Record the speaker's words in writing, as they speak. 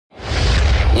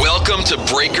Welcome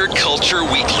to Breaker Culture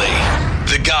Weekly.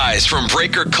 The guys from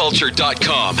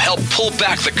BreakerCulture.com help pull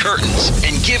back the curtains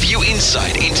and give you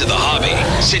insight into the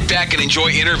hobby. Sit back and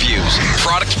enjoy interviews,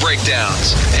 product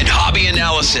breakdowns, and hobby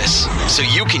analysis so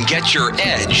you can get your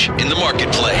edge in the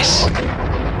marketplace.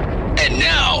 And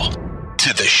now,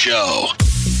 to the show.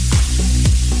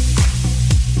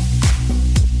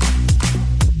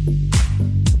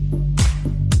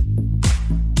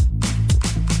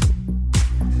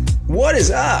 What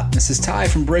is up? This is Ty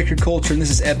from Breaker Culture, and this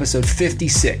is episode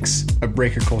 56 of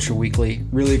Breaker Culture Weekly.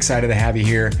 Really excited to have you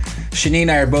here. Shani and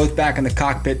I are both back in the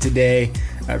cockpit today,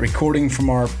 recording from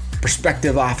our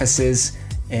respective offices,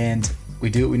 and we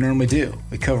do what we normally do.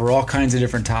 We cover all kinds of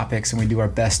different topics, and we do our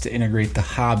best to integrate the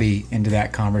hobby into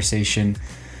that conversation.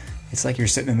 It's like you're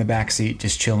sitting in the back seat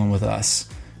just chilling with us.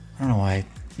 I don't know why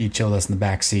you chilled us in the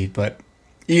back seat, but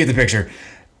you get the picture.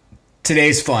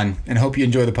 Today's fun, and I hope you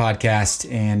enjoy the podcast.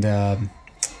 And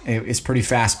it's pretty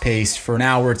fast-paced. For an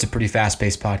hour, it's a pretty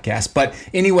fast-paced podcast. But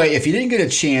anyway, if you didn't get a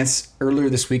chance, earlier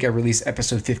this week I released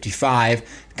episode 55,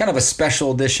 kind of a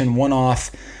special edition, one-off,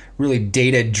 really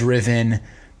data-driven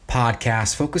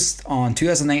podcast focused on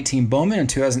 2019 Bowman and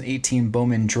 2018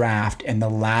 Bowman Draft and the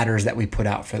ladders that we put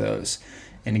out for those.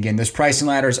 And again, those pricing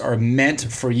ladders are meant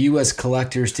for you as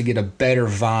collectors to get a better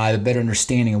vibe, a better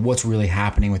understanding of what's really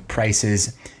happening with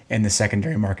prices in the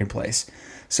secondary marketplace.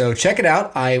 So check it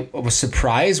out. I was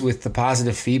surprised with the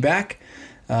positive feedback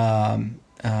and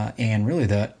really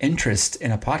the interest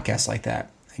in a podcast like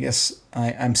that. I guess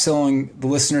I'm selling the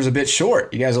listeners a bit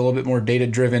short. You guys are a little bit more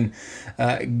data-driven,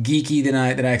 geeky than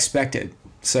I expected.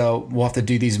 So we'll have to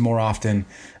do these more often.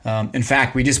 In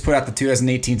fact, we just put out the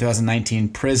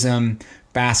 2018-2019 Prism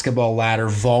Basketball Ladder,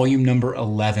 volume number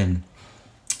 11.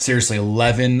 Seriously,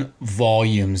 11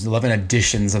 volumes, 11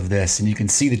 editions of this. And you can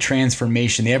see the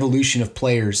transformation, the evolution of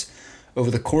players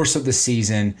over the course of the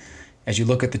season as you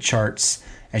look at the charts,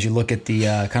 as you look at the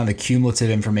kind of the cumulative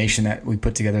information that we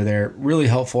put together there. Really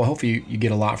helpful. I hope you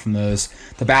get a lot from those.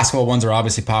 The basketball ones are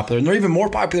obviously popular, and they're even more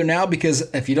popular now because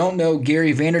if you don't know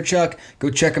Gary Vaynerchuk,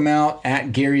 go check him out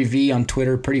at Gary V on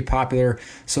Twitter. Pretty popular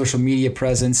social media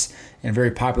presence and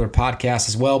very popular podcast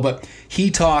as well. But he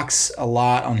talks a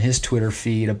lot on his Twitter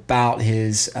feed about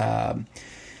his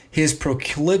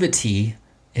proclivity,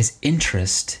 his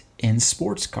interest in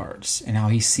sports cards and how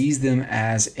he sees them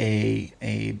as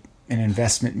an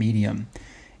investment medium.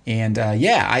 And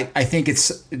I think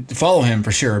it's follow him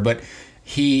for sure, but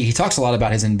he talks a lot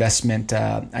about his investment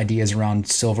ideas around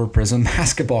Silver Prism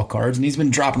basketball cards, and he's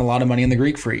been dropping a lot of money in the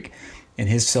Greek Freak in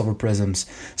his Silver Prisms.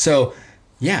 So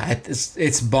yeah,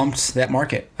 it's bumped that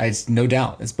market. It's no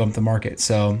doubt it's bumped the market.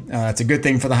 So it's a good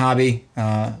thing for the hobby.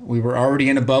 We were already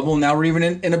in a bubble. Now we're even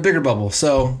in a bigger bubble.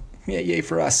 So yeah, yay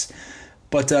for us.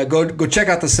 But go check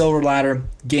out the Silver Ladder,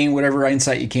 gain whatever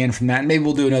insight you can from that. And maybe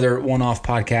we'll do another one-off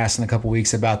podcast in a couple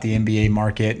weeks about the NBA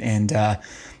market and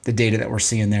the data that we're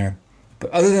seeing there. But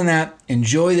other than that,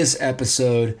 enjoy this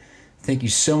episode. Thank you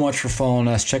so much for following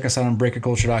us. Check us out on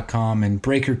BreakerCulture.com and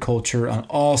Breaker Culture on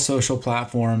all social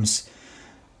platforms.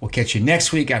 We'll catch you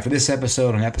next week after this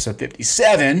episode on episode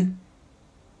 57.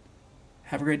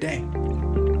 Have a great day.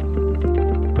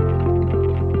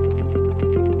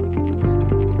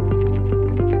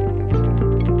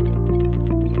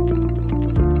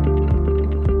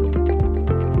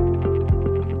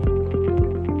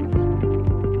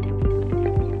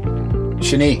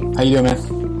 Shani, how you doing, man?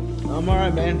 I'm all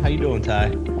right, man. How you doing, Ty?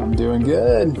 I'm doing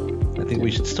good. I think we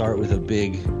should start with a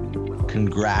big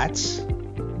congrats.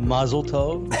 Mazel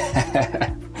tov.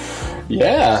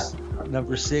 Yeah.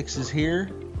 Number 6 is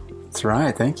here. That's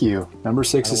right. Thank you. Number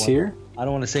 6 is here. I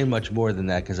don't want to say much more than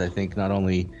that because I think not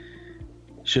only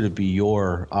should it be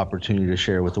your opportunity to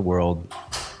share with the world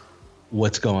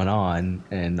what's going on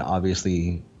and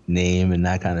obviously name and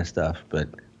that kind of stuff, but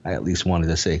I at least wanted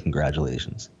to say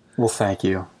congratulations. Well, thank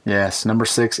you. Yes, number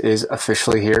 6 is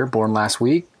officially here, born last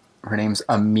week. Her name's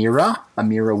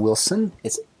Amira Wilson.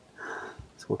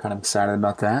 So we're kind of excited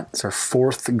about that. It's our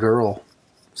 4th girl.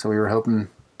 So we were hoping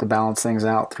to balance things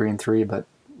out 3 and 3, but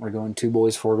we're going 2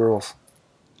 boys, 4 girls.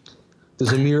 Does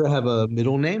Amira have a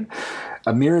middle name?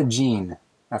 Amira Jean,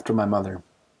 after my mother.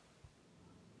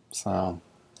 So,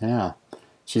 yeah.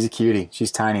 She's a cutie.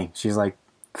 She's tiny. She's like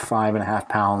 5.5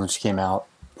 pounds when she came out.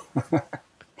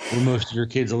 Were most of your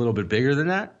kids a little bit bigger than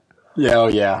that? Yeah, oh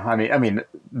yeah. I mean,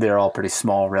 they're all pretty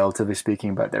small, relatively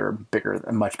speaking, but they're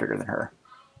much bigger than her.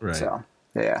 Right. So,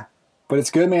 yeah. But it's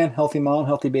good, man. Healthy mom,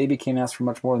 healthy baby. Can't ask for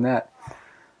much more than that.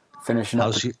 Finishing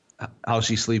up. How's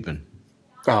she sleeping?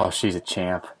 Oh, she's a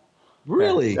champ.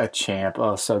 Really? A champ.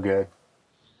 Oh, so good.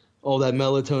 All that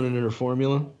melatonin in her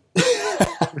formula?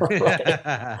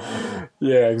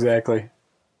 Yeah, exactly.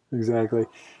 Exactly.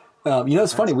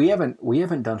 It's funny. We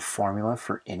haven't done formula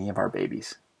for any of our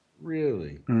babies.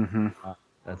 Really? Mm-hmm.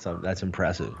 That's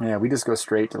impressive. Yeah, we just go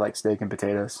straight to like steak and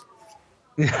potatoes.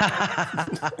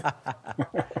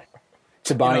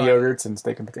 Chobani yogurts and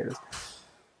steak and potatoes.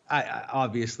 I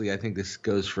obviously, I think this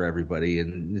goes for everybody,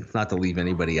 and it's not to leave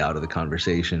anybody out of the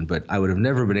conversation, but I would have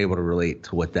never been able to relate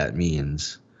to what that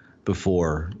means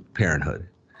before parenthood.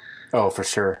 Oh, for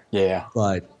sure. Yeah.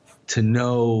 But to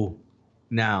know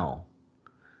now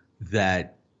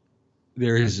that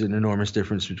there is an enormous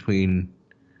difference between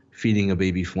feeding a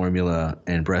baby formula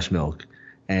and breast milk,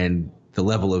 and the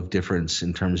level of difference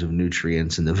in terms of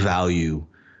nutrients and the value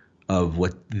of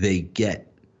what they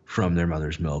get from their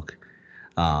mother's milk.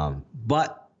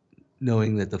 But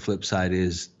knowing that the flip side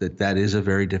is that is a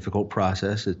very difficult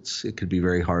process. It could be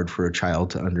very hard for a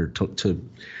child to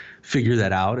figure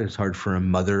that out. It's hard for a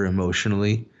mother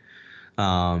emotionally,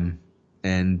 and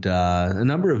a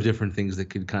number of different things that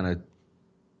could kind of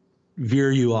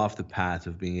veer you off the path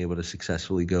of being able to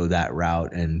successfully go that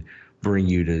route and bring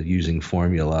you to using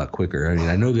formula quicker. I mean,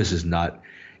 I know this is not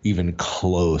even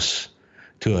close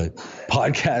to a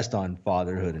podcast on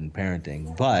fatherhood and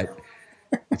parenting, but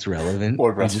it's relevant.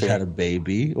 Or breastfeeding. You just had a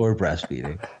baby or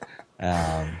breastfeeding.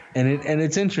 And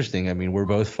it's interesting. I mean, we're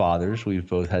both fathers. We've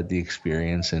both had the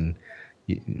experience, and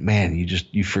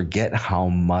you forget how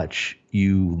much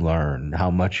you learn,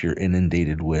 how much you're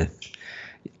inundated with.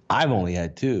 I've only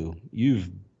had 2. You've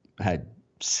had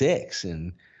 6,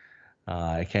 and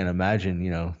I can't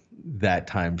imagine, that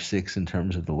times 6 in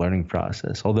terms of the learning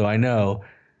process. Although I know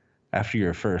after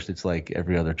your first, it's like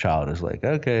every other child is like,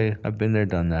 okay, I've been there,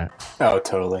 done that. Oh,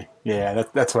 totally. Yeah,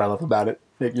 that's what I love about it.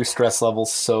 Like, your stress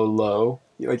level's so low.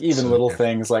 Like, even little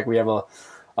things, like we have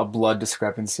a blood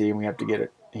discrepancy and we have to get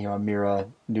a Mira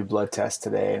new blood test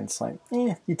today, and it's like,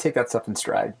 you take that stuff in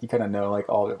stride. You kind of know like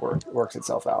all of it works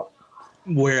itself out.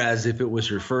 Whereas if it was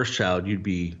your first child, you'd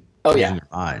be losing your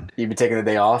mind. You'd be taking the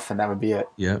day off, and that would be it.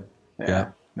 Yep.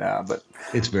 Yeah. No, but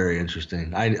it's very interesting.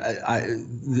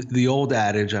 The old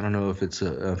adage, I don't know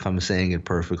if I'm saying it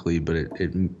perfectly, but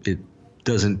it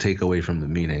doesn't take away from the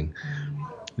meaning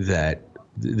that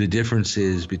the difference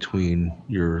is between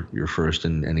your first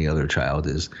and any other child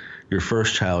is your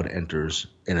first child enters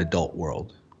an adult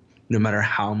world. No matter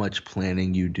how much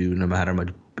planning you do, no matter how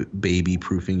much baby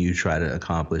proofing you try to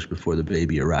accomplish before the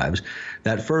baby arrives,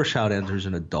 that first child enters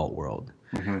an adult world.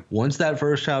 Mm-hmm. Once that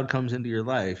first child comes into your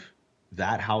life,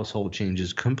 that household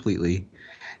changes completely,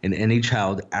 and any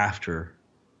child after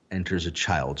enters a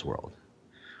child's world.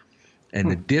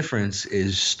 And the difference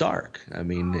is stark. I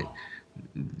mean,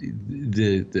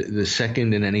 the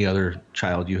second and any other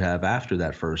child you have after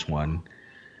that first one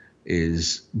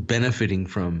is benefiting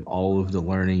from all of the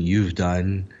learning you've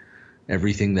done,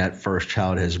 everything that first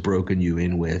child has broken you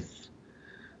in with.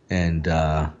 And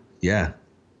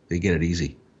they get it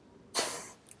easy.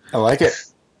 I like it.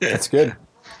 That's good.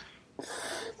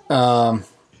 I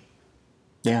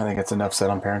think that's enough said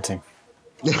on parenting.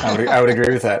 I would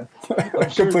agree with that. I'm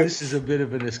sure this is a bit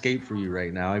of an escape for you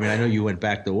right now. I mean, I know you went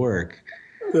back to work,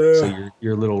 so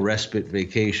your little respite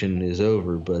vacation is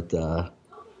over, but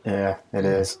yeah, it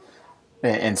is.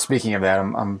 And speaking of that,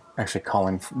 I'm actually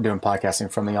doing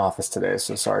podcasting from the office today,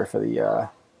 so sorry for the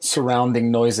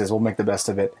surrounding noises. We'll make the best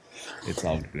of it. It's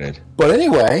all good. But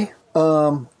anyway,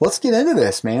 let's get into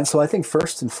this, man. So I think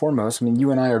first and foremost, I mean,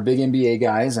 you and I are big NBA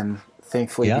guys, and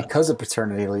thankfully because of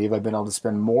paternity leave, I've been able to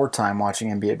spend more time watching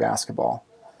NBA basketball.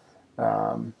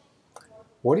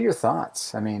 What are your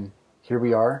thoughts? I mean, here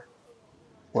we are.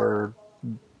 We're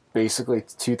basically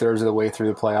 2/3 of the way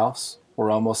through the playoffs. We're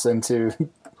almost into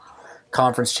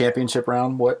conference championship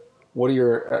round. What are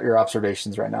your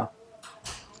observations right now?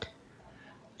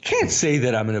 Can't say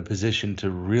that I'm in a position to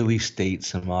really state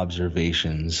some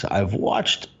observations. I've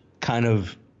watched kind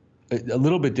of a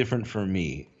little bit different for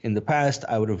me. In the past,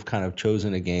 I would have kind of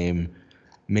chosen a game,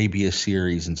 maybe a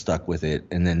series, and stuck with it,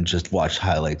 and then just watched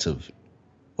highlights of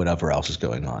whatever else is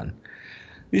going on.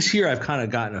 This year, I've kind of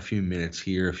gotten a few minutes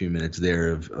here, a few minutes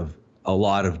there of a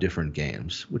lot of different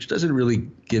games, which doesn't really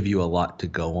give you a lot to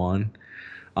go on.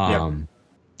 I'm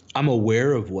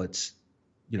aware of what's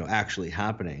actually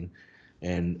happening,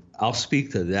 and I'll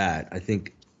speak to that. I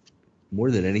think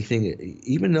more than anything,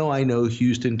 even though I know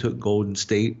Houston took Golden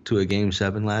State to a Game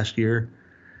 7 last year,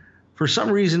 for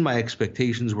some reason my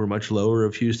expectations were much lower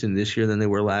of Houston this year than they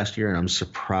were last year, and I'm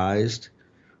surprised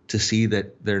to see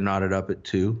that they're knotted up at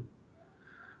 2.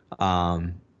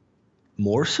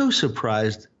 More so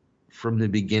surprised from the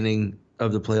beginning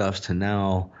of the playoffs to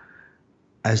now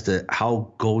as to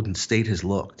how Golden State has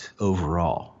looked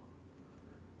overall.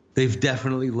 they've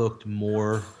definitely looked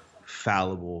more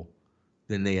fallible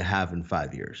than they have in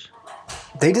 5 years.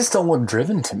 They just don't look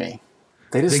driven to me.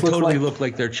 They totally look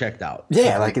like they're checked out.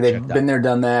 Yeah, like they've been there,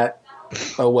 done that.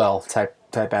 Oh well, type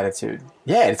attitude.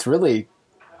 Yeah, it's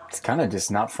kind of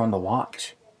just not fun to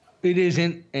watch. It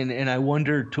isn't, and I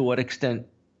wonder to what extent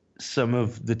some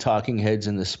of the talking heads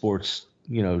in the sports,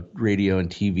 radio and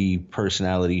TV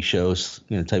personality shows,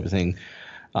 type of thing,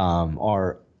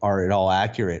 are at all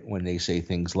accurate when they say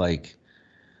things like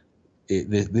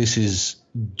this is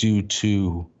due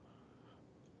to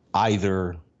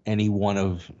either any one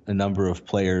of a number of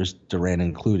players, Durant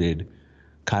included,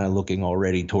 kind of looking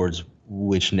already towards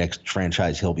which next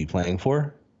franchise he'll be playing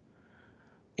for,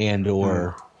 and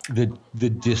or the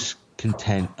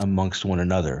discontent amongst one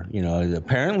another.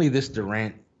 Apparently this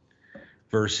Durant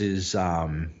versus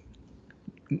Draymond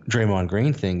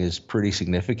Green thing is pretty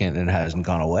significant and it hasn't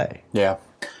gone away. Yeah.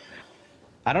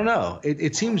 I don't know.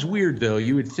 It seems weird, though.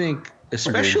 You would think,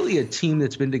 especially a team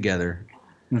that's been together,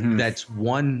 that's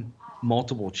won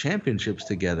multiple championships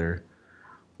together,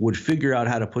 would figure out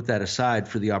how to put that aside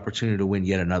for the opportunity to win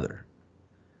yet another.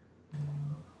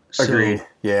 Agreed. So,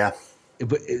 yeah.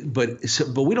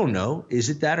 But we don't know. Is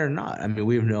it that or not? I mean,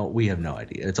 we have no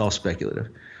idea. It's all speculative.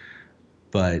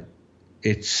 But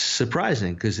it's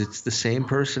surprising because it's the same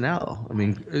personnel. I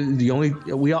mean,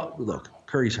 look,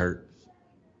 Curry's hurt.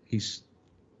 He's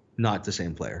not the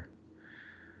same player.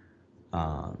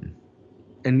 And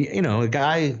a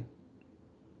guy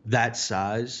that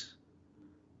size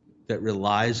that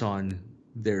relies on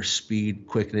their speed,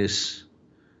 quickness,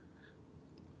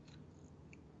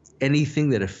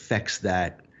 anything that affects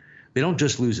that, they don't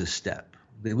just lose a step.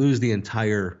 They lose the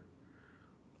entire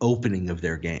opening of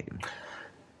their game.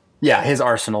 Yeah, his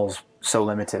arsenal's so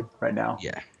limited right now.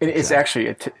 Yeah. It's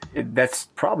actually that's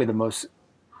probably the most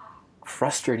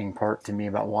frustrating part to me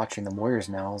about watching the Warriors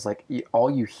now is like all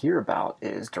you hear about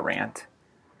is Durant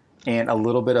and a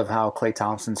little bit of how Klay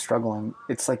Thompson's struggling.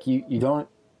 It's like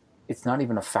it's not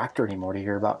even a factor anymore to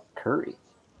hear about Curry.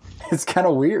 It's kind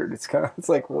of weird. It's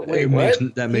like, wait,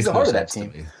 what? That makes He's the no heart of sense that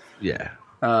team. to me. Yeah.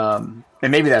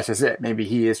 And maybe that's just it. Maybe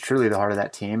he is truly the heart of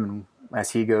that team, and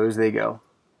as he goes, they go.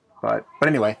 But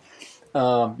anyway,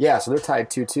 so they're tied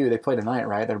 2-2. They play tonight,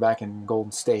 right? They're back in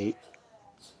Golden State.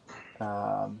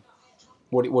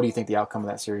 What do you think the outcome of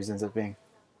that series ends up being?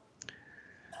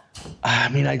 I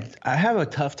mean, I have a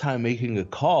tough time making a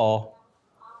call.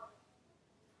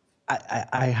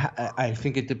 I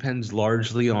think it depends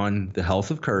largely on the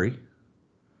health of Curry.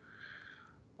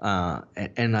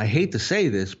 And I hate to say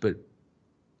this, but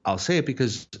I'll say it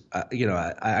because,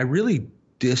 I really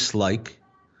dislike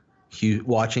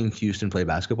watching Houston play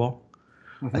basketball.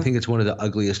 Mm-hmm. I think it's one of the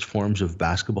ugliest forms of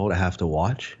basketball to have to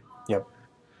watch. Yep.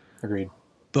 Agreed.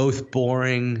 Both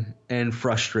boring and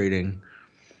frustrating.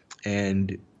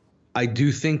 And I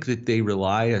do think that they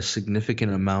rely a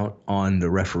significant amount on the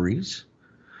referees.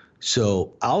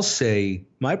 So I'll say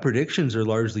my predictions are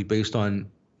largely based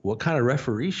on what kind of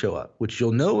referees show up, which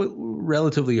you'll know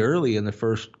relatively early in the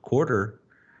first quarter.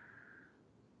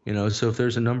 So if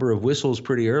there's a number of whistles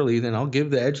pretty early, then I'll give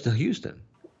the edge to Houston.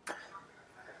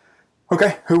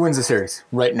 Okay, who wins the series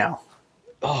right now?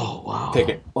 Oh, wow. Pick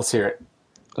it. Let's hear it.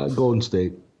 Golden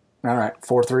State. All right,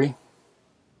 4-3?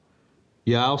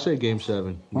 Yeah, I'll say Game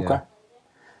 7. Yeah.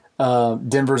 Okay.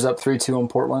 Denver's up 3-2 on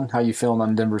Portland. How you feeling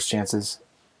on Denver's chances?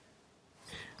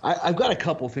 I've got a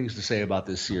couple things to say about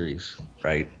this series,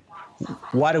 right?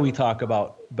 Why do we talk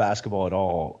about basketball at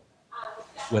all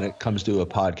when it comes to a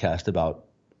podcast about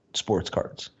sports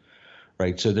cards,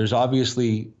 right? So there's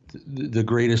obviously the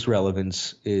greatest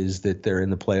relevance is that they're in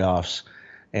the playoffs.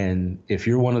 And if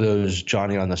you're one of those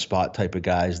Johnny on the spot type of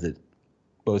guys that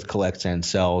both collects and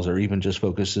sells or even just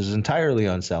focuses entirely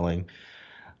on selling,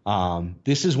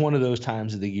 this is one of those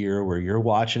times of the year where you're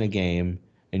watching a game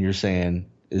and you're saying,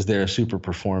 is there a super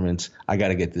performance? I got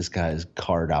to get this guy's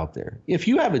card out there. If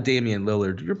you have a Damian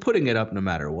Lillard, you're putting it up no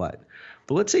matter what.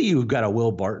 But let's say you've got a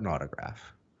Will Barton autograph.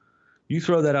 You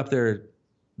throw that up there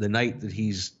the night that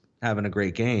he's having a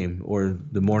great game or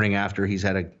the morning after he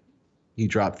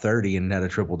dropped 30 and had a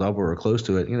triple-double or close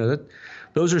to it.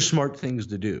 Those are smart things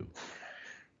to do.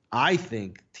 I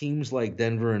think teams like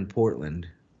Denver and Portland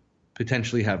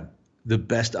potentially have the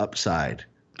best upside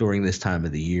during this time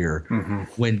of the year,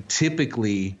 when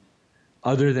typically,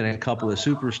 other than a couple of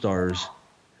superstars,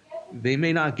 they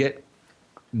may not get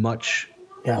much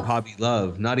hobby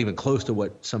love, not even close to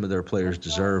what some of their players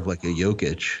deserve, like a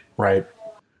Jokic. Right.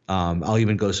 I'll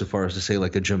even go so far as to say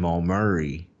like a Jamal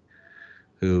Murray,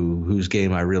 whose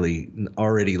game I really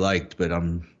already liked, but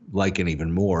I'm liking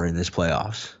even more in this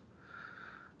playoffs.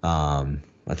 I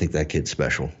think that kid's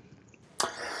special.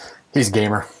 He's a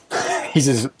gamer. He's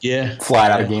just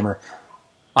flat out a gamer.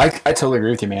 I totally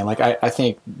agree with you, man. Like I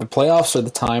think the playoffs are the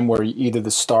time where either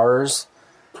the stars,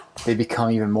 they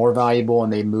become even more valuable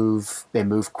and they move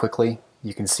quickly.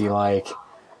 You can see like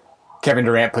Kevin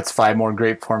Durant puts 5 more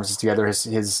great performances together.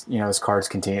 His cards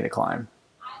continue to climb.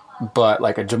 But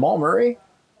like a Jamal Murray,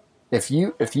 if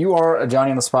you are a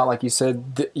Johnny on the spot, like you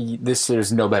said,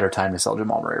 there's no better time to sell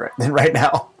Jamal Murray than right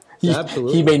now.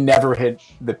 Absolutely. He may never hit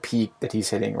the peak that he's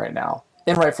hitting right now,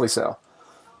 and rightfully so.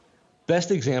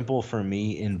 Best example for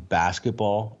me in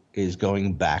basketball is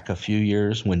going back a few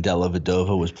years when Della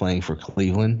Vadova was playing for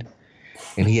Cleveland,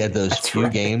 and he had those few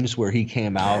games where he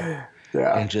came out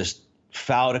and just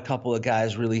fouled a couple of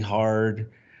guys really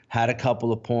hard, had a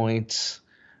couple of points,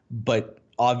 but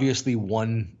obviously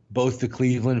won both the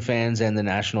Cleveland fans and the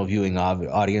national viewing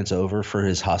audience over for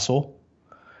his hustle.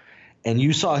 And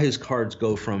you saw his cards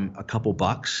go from a couple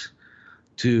bucks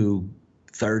to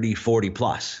 30, 40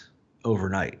 plus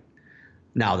overnight.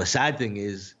 Now, the sad thing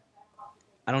is,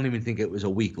 I don't even think it was a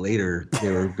week later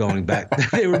they were going back.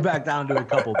 They were back down to a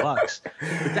couple bucks.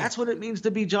 But that's what it means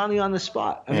to be Johnny on the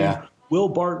spot. I mean, Will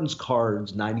Barton's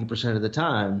cards 90% of the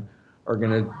time are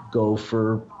going to go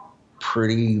for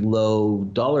pretty low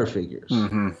dollar figures.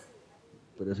 Mm-hmm.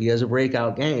 But if he has a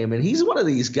breakout game, and he's one of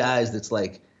these guys that's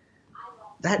like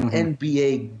that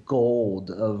NBA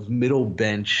gold of middle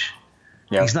bench.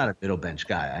 Yep. He's not a middle bench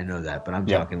guy. I know that, but I'm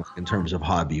talking like in terms of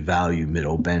hobby value,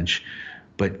 middle bench.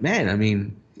 But man, I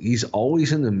mean, he's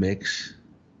always in the mix.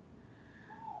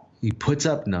 He puts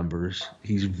up numbers.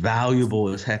 He's valuable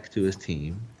as heck to his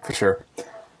team. For sure.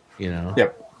 You know.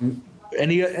 Yep.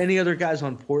 Any other guys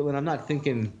on Portland? I'm not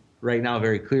thinking right now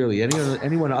very clearly.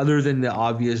 Anyone other than the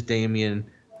obvious Damon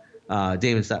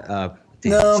Stoudemire.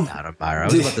 I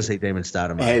was about to say Damon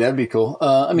Stoudemire. Hey, that'd be cool.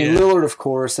 Lillard, of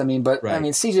course. I mean, but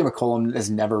CJ McCollum has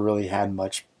never really had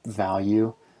much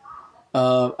value.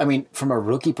 From a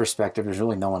rookie perspective, there's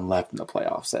really no one left in the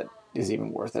playoffs that is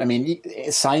even worth it. I mean,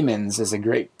 Simons is a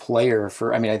great player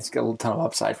it's got a ton of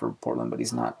upside for Portland, but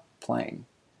he's not playing.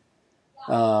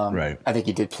 I think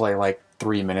he did play like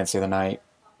 3 minutes the other night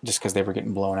just because they were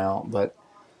getting blown out. But,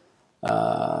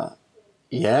 no,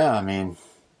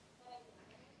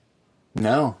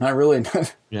 not really.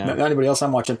 Not anybody else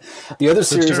I'm watching. The other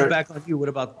series. Let's turn it back on you. What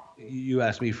about you?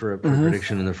 Asked me for a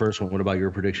prediction in the first one. What about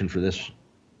your prediction for this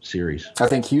series? I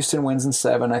think Houston wins in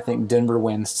 7. I think Denver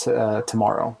wins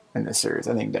tomorrow in this series.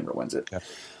 I think Denver wins it. Okay.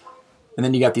 And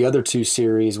then you got the other 2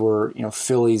 series where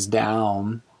Philly's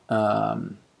down.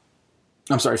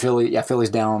 Philly's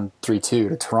down 3-2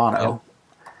 to Toronto,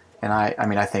 and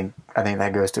I think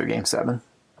that goes to a Game 7.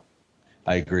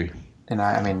 I agree.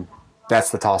 And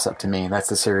that's the toss-up to me. That's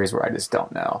the series where I just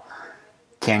don't know.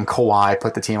 Can Kawhi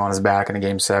put the team on his back in a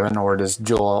Game 7, or does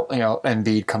Joel,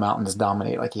 Embiid come out and just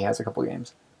dominate like he has a couple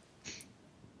games?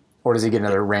 Or does he get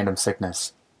another random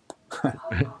sickness?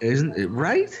 Isn't it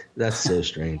right? That's so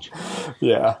strange.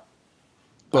 Yeah.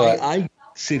 But I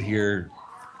sit here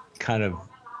kind of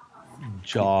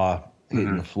jaw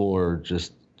hitting the floor,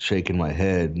 just shaking my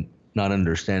head, not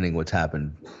understanding what's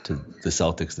happened to the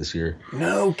Celtics this year.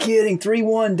 No kidding.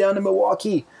 3-1 down to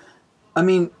Milwaukee. I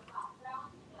mean,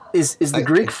 is the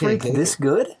Greek Freak this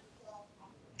good?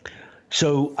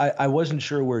 So I wasn't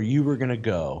sure where you were going to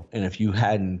go. And if you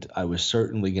hadn't, I was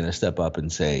certainly going to step up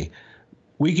and say,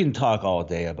 we can talk all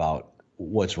day about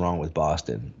what's wrong with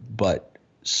Boston, but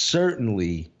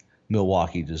certainly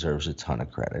Milwaukee deserves a ton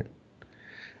of credit.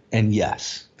 And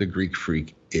yes, the Greek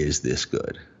Freak is this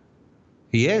good.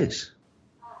 He is.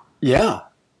 Yeah.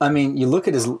 I mean, you look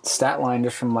at his stat line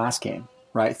just from last game,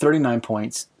 right? 39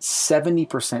 points,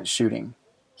 70% shooting.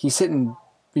 He's shooting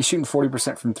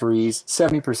 40% from threes,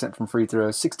 70% from free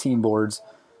throws, 16 boards.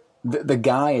 The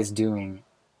guy is doing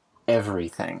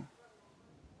everything.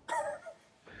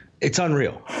 It's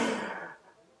unreal.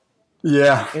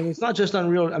 Yeah. And it's not just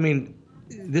unreal. I mean,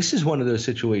 this is one of those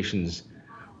situations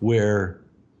where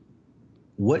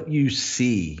what you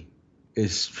see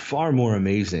is far more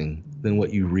amazing than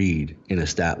what you read in a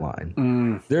stat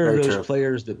line. There are those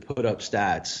players that put up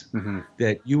stats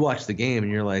that you watch the game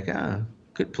and you're like,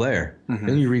 good player.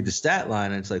 Then you read the stat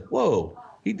line and it's like, whoa,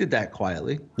 he did that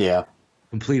quietly. Yeah.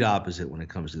 Complete opposite when it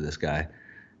comes to this guy.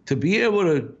 To be able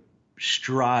to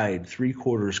stride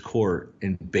 3/4 court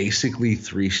in basically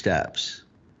 3 steps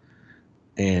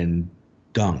and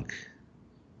dunk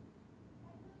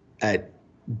at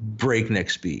breakneck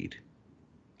speed.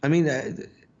 I mean,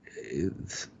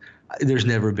 there's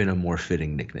never been a more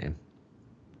fitting nickname.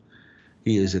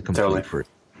 He is a complete freak.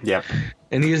 Yep.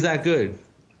 And he is that good.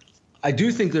 I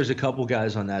do think there's a couple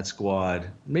guys on that squad,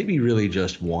 maybe really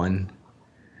just one,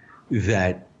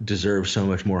 that deserve so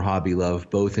much more hobby love,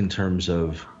 both in terms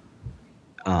of,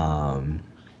 some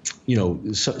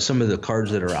of the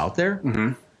cards that are out there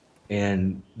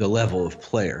and the level of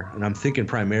player. And I'm thinking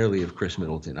primarily of Chris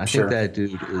Middleton. I think that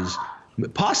dude is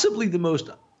possibly the most,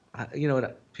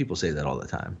 people say that all the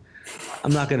time.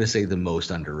 I'm not going to say the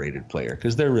most underrated player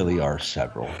because there really are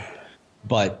several,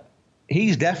 but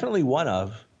he's definitely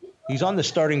he's on the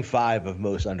starting 5 of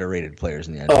most underrated players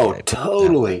in the NBA. Oh,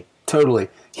 totally.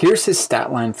 Here's his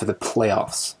stat line for the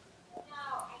playoffs.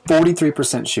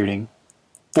 43% shooting,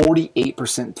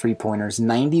 48% three-pointers,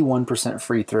 91%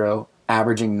 free throw,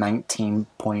 averaging 19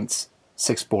 points,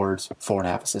 6 boards,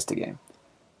 4.5 assists a game.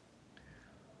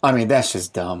 I mean, that's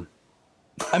just dumb.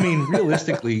 I mean,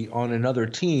 realistically, on another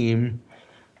team,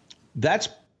 that's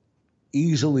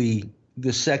easily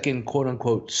the second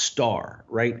quote-unquote star,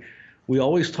 right? We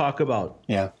always talk about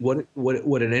what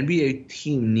an NBA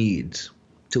team needs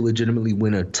to legitimately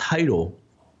win a title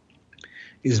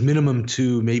is minimum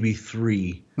 2, maybe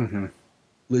 3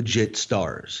 legit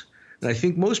stars. And I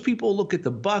think most people look at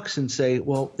the Bucks and say,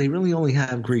 well, they really only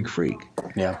have Greek Freak.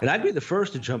 Yeah. And I'd be the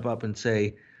first to jump up and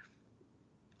say,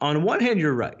 on one hand,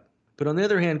 you're right. But on the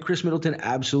other hand, Chris Middleton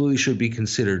absolutely should be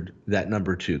considered that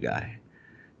number 2 guy.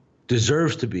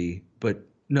 Deserves to be, but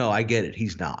no, I get it.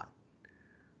 He's not.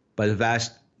 By the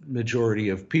vast majority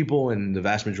of people and the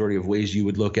vast majority of ways you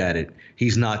would look at it,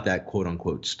 he's not that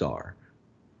quote-unquote star.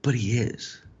 But he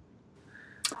is.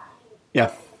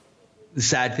 Yeah. The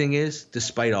sad thing is,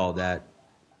 despite all that,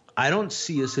 I don't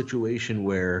see a situation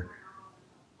where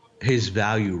his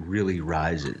value really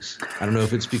rises. I don't know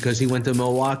if it's because he went to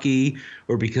Milwaukee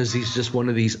or because he's just one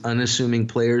of these unassuming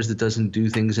players that doesn't do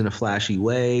things in a flashy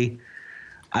way.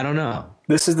 I don't know.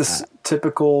 This is the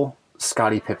typical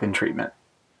Scottie Pippen treatment.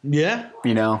 Yeah.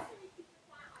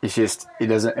 It's just, he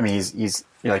doesn't, I mean, he's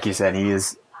like you said, he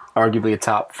is arguably a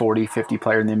top 40, 50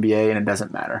 player in the NBA, and it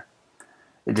doesn't matter.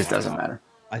 It just doesn't matter.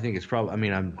 I think it's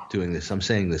probably, I'm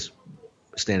saying this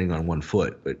standing on one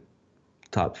foot, but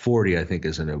top 40, I think,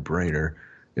 is a no-brainer.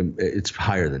 It's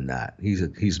higher than that. He's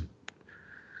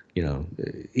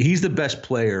the best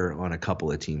player on a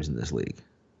couple of teams in this league.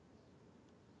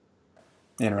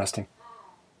 Interesting.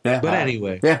 Yeah. But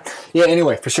anyway. Yeah.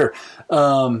 Anyway, for sure.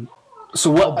 So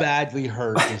what? How badly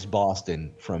hurt is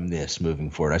Boston from this moving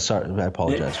forward? I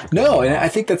apologize for no, and I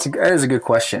think that is a good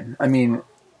question. I mean,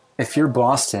 if you're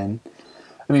Boston,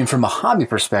 from a hobby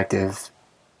perspective,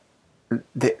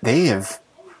 they've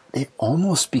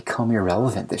almost become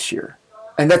irrelevant this year,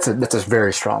 and that's a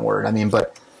very strong word.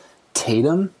 But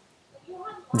Tatum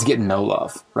is getting no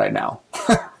love right now.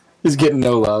 He's getting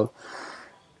no love.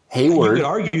 Hayward. You could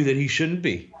argue that he shouldn't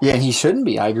be. Yeah, and he shouldn't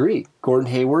be. I agree.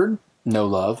 Gordon Hayward, no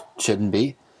love, shouldn't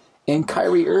be. And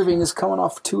Kyrie Irving is coming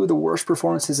off 2 of the worst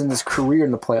performances in his career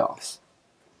in the playoffs.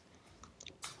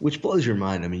 Which blows your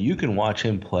mind. You can watch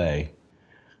him play,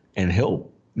 and he'll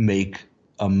make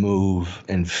a move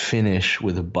and finish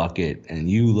with a bucket, and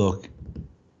you look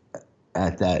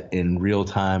at that in real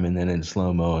time and then in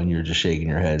slow-mo, and you're just shaking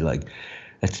your head like,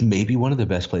 that's maybe one of the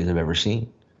best plays I've ever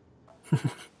seen.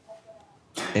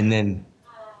 And then,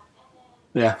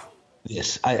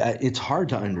 yes, it's hard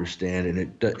to understand, and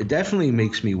it definitely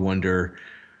makes me wonder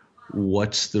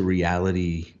what's the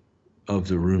reality of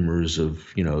the rumors of,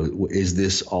 is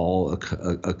this all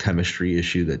a chemistry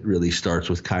issue that really starts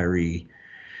with Kyrie?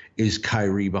 Is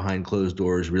Kyrie behind closed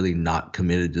doors really not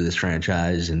committed to this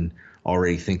franchise and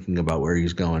already thinking about where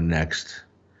he's going next?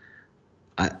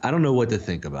 I don't know what to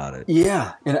think about it.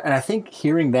 Yeah, and I think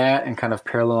hearing that and kind of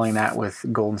paralleling that with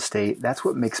Golden State, that's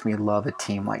what makes me love a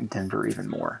team like Denver even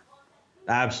more.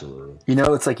 Absolutely.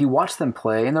 It's like you watch them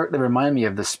play, and they remind me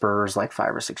of the Spurs like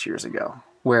 5 or 6 years ago,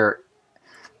 where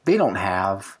they don't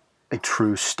have a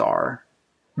true star.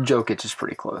 Jokic is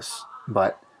pretty close,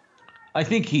 but I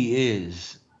think he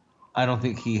is. I don't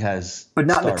think he has, but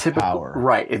not star the typical power.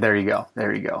 Right. There you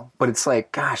go. But it's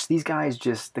like, gosh, these guys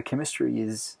the chemistry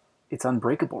it's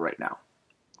unbreakable right now.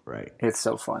 Right. It's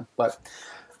so fun. But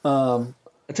I'll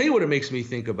tell you what it makes me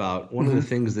think about. One of the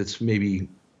things that's maybe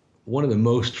one of the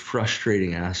most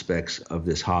frustrating aspects of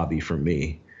this hobby for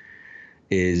me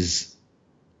is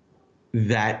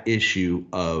that issue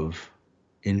of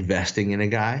investing in a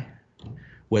guy,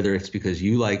 whether it's because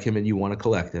you like him and you want to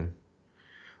collect him,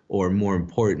 or more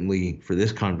importantly for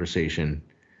this conversation,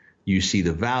 you see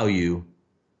the value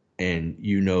and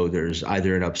there's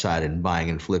either an upside in buying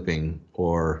and flipping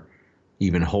or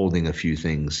even holding a few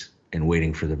things and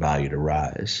waiting for the value to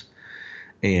rise.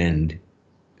 And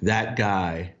that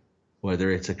guy,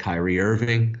 whether it's a Kyrie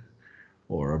Irving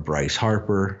or a Bryce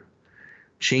Harper,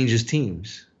 changes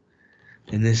teams.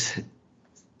 And this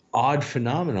odd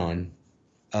phenomenon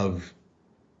of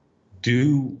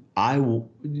do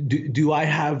I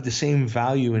have the same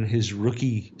value in his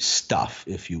rookie stuff,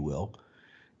 if you will,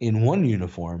 in one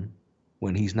uniform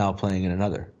when he's now playing in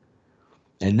another?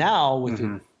 And now with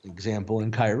the example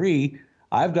in Kyrie,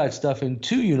 I've got stuff in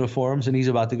 2 uniforms and he's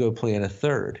about to go play in a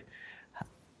third.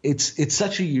 It's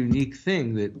such a unique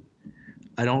thing that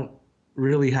I don't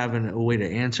really have a way to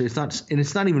answer. It's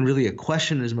not even really a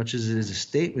question as much as it is a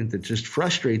statement that just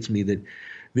frustrates me that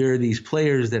there are these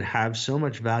players that have so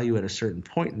much value at a certain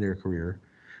point in their career,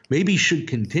 maybe should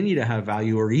continue to have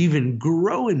value or even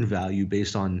grow in value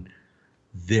based on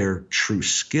their true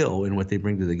skill and what they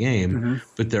bring to the game,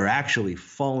 but they're actually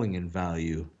falling in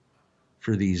value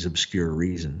for these obscure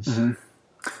reasons.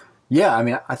 Yeah, I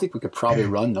mean, I think we could probably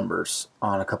run numbers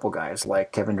on a couple guys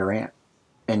like Kevin Durant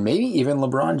and maybe even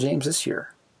LeBron James this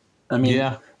year. I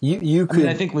mean, you could.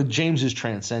 I think with James is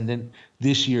transcendent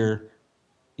this year.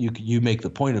 You make the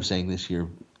point of saying this year,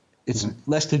 it's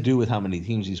less to do with how many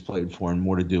teams he's played for and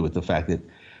more to do with the fact that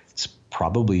it's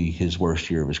probably his worst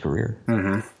year of his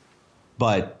career.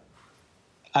 But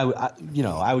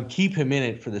I would keep him in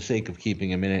it for the sake of keeping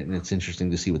him in it, and it's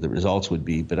interesting to see what the results would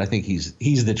be. But I think he's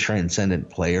the transcendent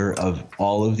player of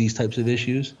all of these types of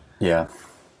issues. Yeah,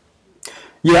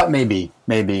 maybe.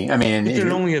 I mean,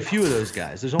 there's only a few of those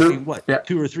guys. There's only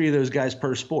 2 or 3 of those guys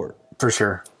per sport. For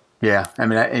sure. Yeah, I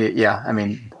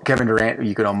mean, Kevin Durant,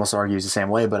 you could almost argue is the same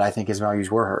way, but I think his values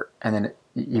were hurt. And then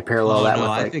you parallel that with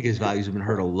I think his values have been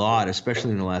hurt a lot, especially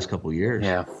in the last couple of years.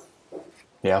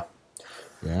 Yeah.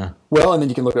 Well, and then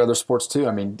you can look at other sports too.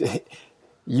 I mean,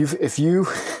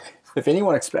 if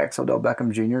anyone expects Odell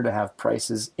Beckham Jr. to have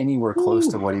prices anywhere close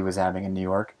to what he was having in New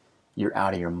York, you're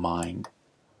out of your mind.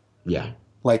 Yeah.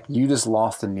 Like, you just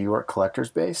lost the New York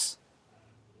collector's base.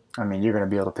 I mean, you're going to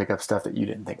be able to pick up stuff that you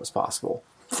didn't think was possible.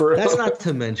 That's not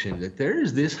to mention that there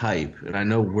is this hype, and I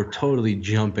know we're totally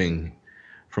jumping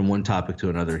from one topic to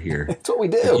another here. That's what we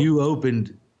do. You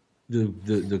opened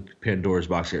the Pandora's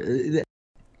box here.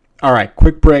 All right,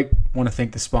 quick break. Want to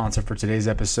thank the sponsor for today's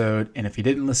episode. And if you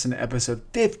didn't listen to episode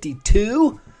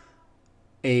 52,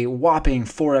 a whopping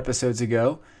 4 episodes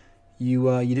ago, you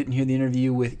didn't hear the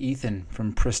interview with Ethan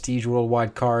from Prestige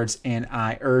Worldwide Cards, and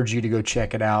I urge you to go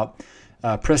check it out.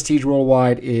 Prestige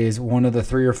Worldwide is one of the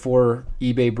 3 or 4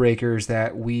 eBay breakers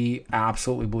that we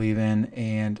absolutely believe in,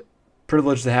 and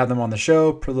privileged to have them on the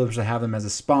show, privileged to have them as a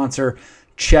sponsor.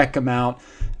 Check them out.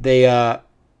 They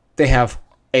have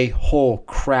a whole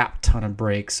crap ton of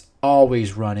breaks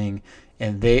always running,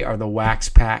 and they are the wax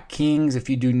pack kings. If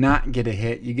you do not get a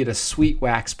hit, you get a sweet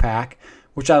wax pack,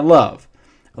 which I love.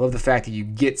 I love the fact that you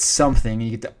get something, and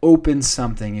you get to open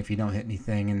something if you don't hit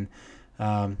anything.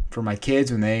 And for my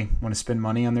kids, when they want to spend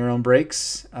money on their own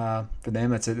breaks, for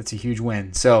them, it's a huge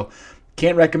win. So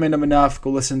can't recommend them enough.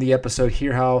 Go listen to the episode,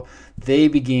 hear how they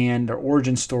began, their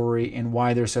origin story, and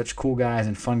why they're such cool guys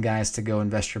and fun guys to go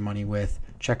invest your money with.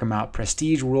 Check them out.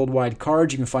 Prestige Worldwide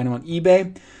Cards. You can find them on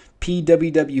eBay,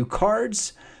 PWW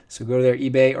Cards. So go to their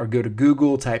eBay or go to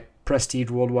Google, type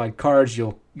Prestige Worldwide Cards.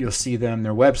 You'll see them,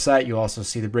 their website. You'll also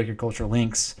see the Breaker Culture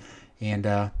links. And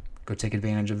go take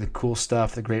advantage of the cool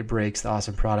stuff, the great breaks, the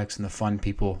awesome products, and the fun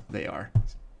people they are.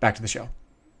 Back to the show.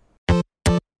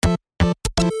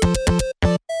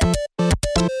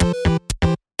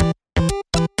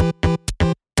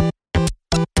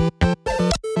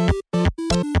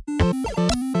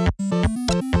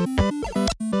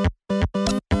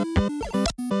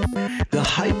 The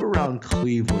hype around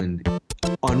Cleveland,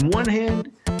 on one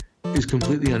hand, is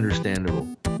completely understandable.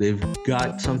 They've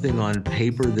got something on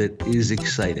paper that is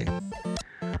exciting.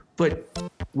 But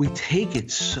we take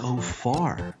it so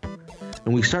far,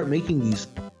 and we start making these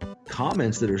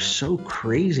comments that are so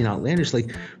crazy and outlandish.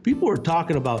 Like, people are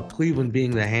talking about Cleveland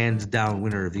being the hands-down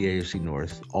winner of the AFC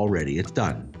North already. It's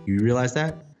done. You realize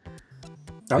that?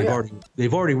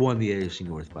 They've already won the AFC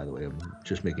North, by the way. I'm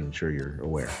just making sure you're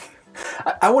aware.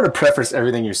 I want to preface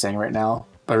everything you're saying right now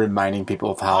by reminding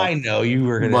people of how I know you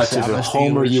were going to much of a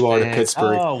homer you are to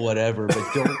Pittsburgh. Oh, whatever. But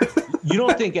you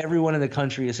don't think everyone in the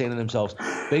country is saying to themselves,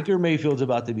 Baker Mayfield's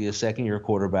about to be a second-year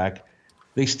quarterback.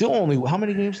 They still only – how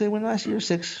many games did they win last year?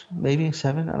 6, maybe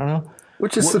 7? I don't know.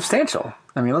 Which is substantial.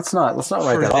 I mean, let's not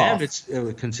write that off. For them,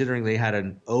 it's considering they had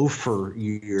an 0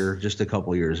 year just a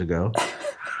couple years ago.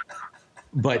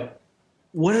 But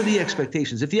what are the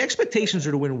expectations? If the expectations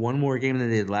are to win one more game than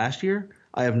they did last year,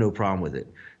 I have no problem with it.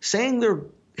 Saying they're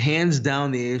hands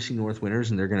down the AFC North winners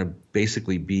and they're going to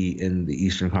basically be in the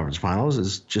Eastern Conference Finals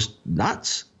is just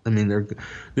nuts. I mean,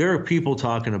 there are people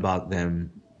talking about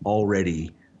them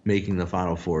already making the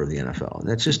Final Four of the NFL, and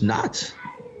that's just nuts.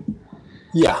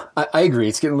 Yeah, I agree.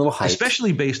 It's getting a little hyped.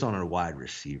 Especially based on our wide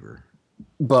receiver.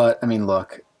 But I mean,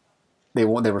 look, they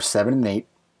were 7-8.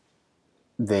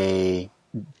 They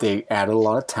added a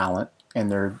lot of talent,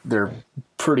 and they're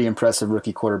pretty impressive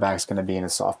rookie quarterback's going to be in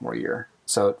his sophomore year.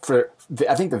 So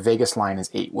I think the Vegas line is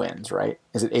 8 wins, right?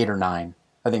 Is it 8 or 9?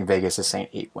 I think Vegas is saying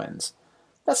 8 wins.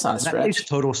 That's not a stretch. That makes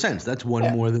total sense. That's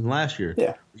one more than last year.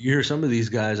 Yeah. You hear some of these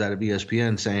guys out of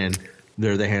ESPN saying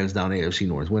they're the hands down AFC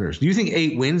North winners. Do you think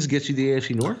 8 wins gets you the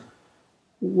AFC North?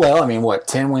 Well, I mean,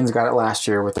 10 wins got it last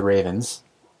year with the Ravens.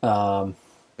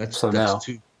 That's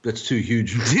too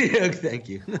huge. Yeah, thank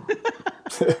you.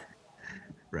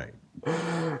 Right.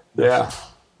 Yeah.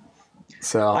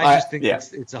 So I just think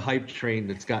it's a hype train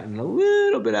that's gotten a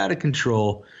little bit out of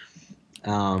control.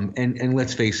 And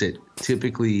let's face it,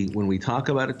 typically when we talk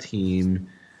about a team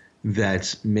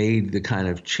that's made the kind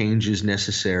of changes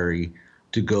necessary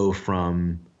to go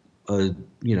from a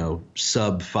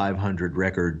sub 500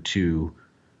 record to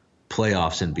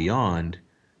playoffs and beyond,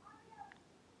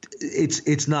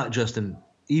 it's not just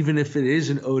even if it is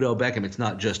an Odell Beckham, it's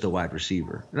not just a wide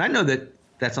receiver. And I know that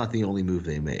that's not the only move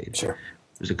they made. Sure.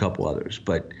 There's a couple others,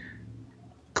 but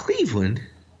Cleveland.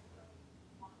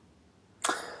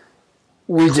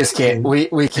 We just can't.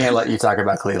 We can't let you talk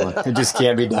about Cleveland. It just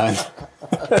can't be done.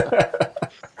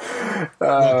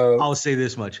 I'll say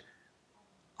this much: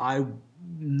 I'm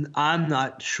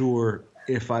not sure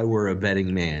if I were a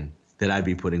betting man that I'd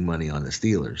be putting money on the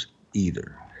Steelers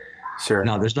either. Sure.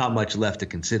 Now, there's not much left to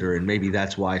consider, and maybe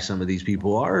that's why some of these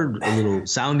people are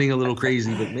sounding a little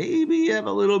crazy, but maybe have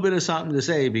a little bit of something to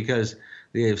say because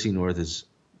the AFC North is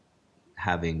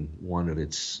having one of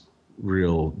its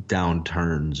real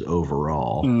downturns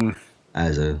overall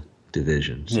as a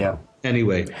division. So, yeah.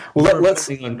 Anyway, let's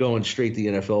on going straight to the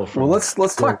NFL.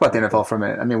 Let's talk about the NFL for a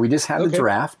minute. I mean, we just had the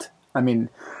draft. I mean,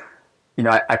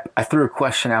 I threw a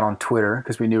question out on Twitter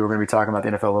because we knew we were going to be talking about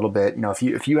the NFL a little bit.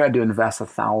 If you had to invest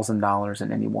 $1,000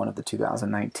 in any one of the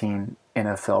 2019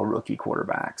 NFL rookie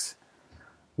quarterbacks,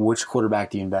 which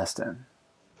quarterback do you invest in?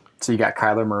 So you got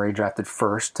Kyler Murray drafted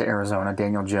first to Arizona,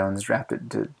 Daniel Jones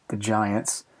drafted to the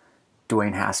Giants,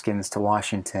 Dwayne Haskins to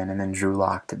Washington, and then Drew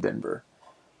Lock to Denver.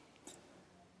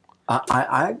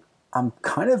 I'm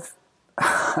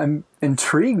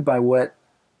intrigued by what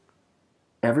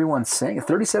everyone's saying.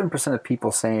 37% of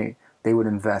people say they would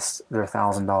invest their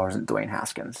 $1,000 in Dwayne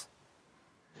Haskins.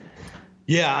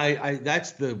 Yeah, I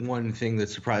that's the one thing that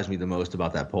surprised me the most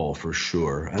about that poll, for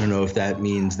sure. I don't know if that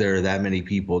means there are that many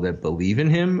people that believe in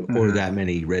him or that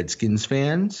many Redskins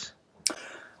fans.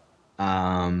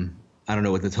 I don't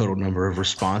know what the total number of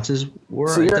responses were.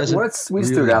 So we just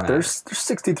threw it out there. There's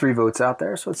 63 votes out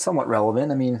there, so it's somewhat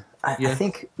relevant. I mean, I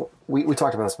think we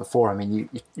talked about this before. I mean,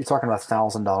 you're talking about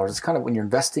 $1,000. It's kind of when you're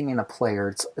investing in a player,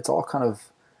 it's all kind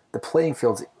of the playing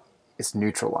field is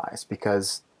neutralized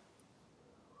because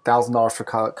 $1,000 for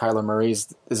Kyler Murray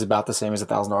is about the same as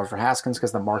 $1,000 for Haskins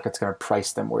because the market's going to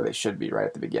price them where they should be right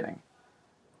at the beginning.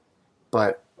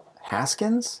 But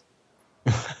Haskins,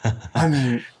 I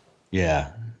mean,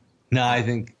 yeah. No, I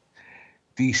think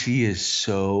DC is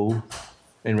so,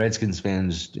 and Redskins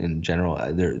fans in general,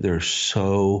 they're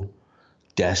so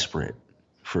desperate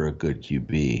for a good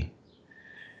QB,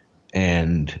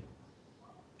 and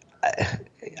I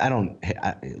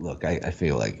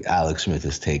feel like Alex Smith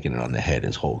has taken it on the head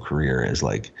his whole career as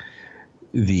like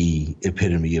the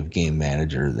epitome of game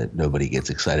manager that nobody gets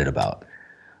excited about.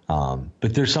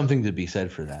 But there's something to be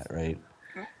said for that, right?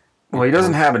 Well, he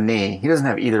doesn't have a knee. He doesn't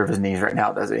have either of his knees right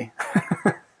now, does he?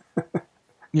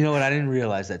 You know what? I didn't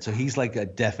realize that. So he's like a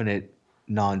definite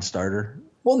non-starter.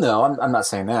 Well, no, I'm not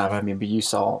saying that. But I mean, but you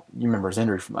remember his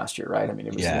injury from last year, right? I mean,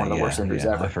 it was one of the worst injuries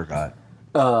ever. I forgot.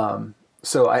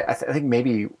 So I think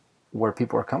maybe where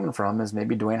people are coming from is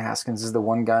maybe Dwayne Haskins is the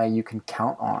one guy you can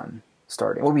count on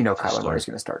starting. Well, we know Kyler Murray's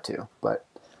going to start too, but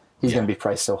he's going to be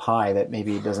priced so high that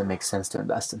maybe it doesn't make sense to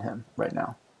invest in him right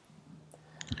now.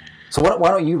 So why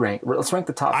don't you rank? Let's rank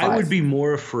the top 5. I would be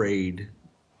more afraid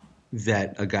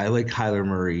that a guy like Kyler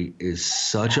Murray is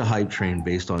such a hype train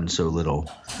based on so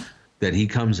little that he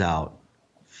comes out,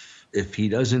 if he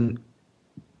doesn't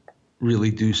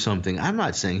really do something, I'm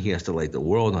not saying he has to light the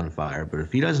world on fire, but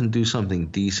if he doesn't do something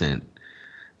decent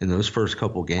in those first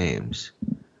couple games,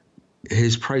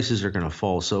 his prices are going to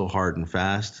fall so hard and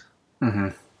fast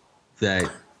that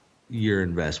your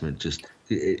investment just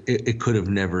it could have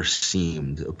never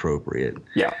seemed appropriate.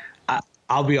 Yeah,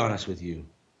 I'll be honest with you.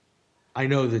 I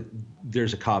know that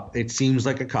there's it seems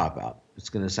like a cop-out. It's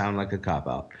going to sound like a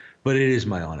cop-out, but it is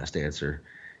my honest answer.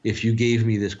 If you gave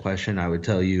me this question, I would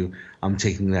tell you I'm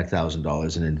taking that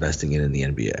 $1,000 and investing it in the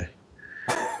NBA.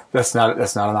 That's not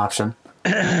an option.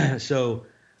 So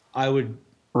I would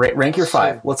rank your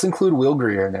 5. Let's include Will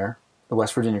Grier in there, the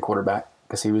West Virginia quarterback.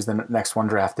 because he was the next one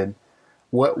drafted.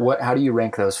 How do you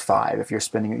rank those 5? If you're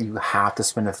spending, you have to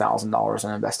spend $1,000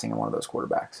 in investing in one of those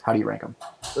quarterbacks. How do you rank them?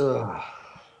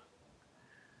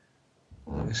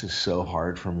 This is so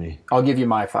hard for me. I'll give you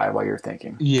my 5 while you're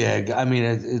thinking. Yeah, I mean,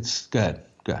 it's good.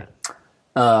 Good.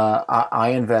 I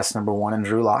invest number 1 in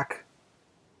Drew Lock.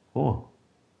 Oh.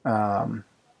 And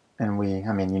I'm a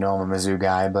Mizzou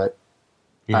guy, but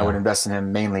I would invest in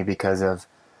him mainly because of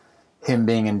him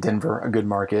being in Denver, a good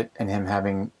market, and him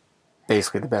having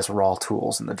basically the best raw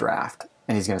tools in the draft,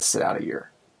 and he's going to sit out a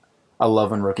year. I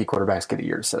love when rookie quarterbacks get a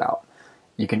year to sit out.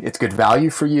 It's good value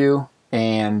for you,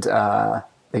 and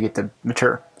they get to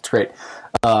mature. It's great.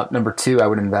 Number 2, I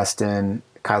would invest in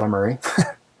Kyler Murray.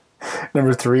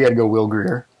 Number 3, I'd go Will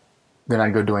Grier. Then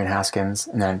I'd go Dwayne Haskins,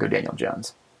 and then I'd go Daniel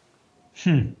Jones.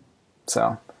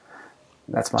 So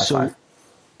that's my 5.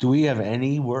 Do we have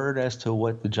any word as to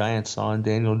what the Giants saw in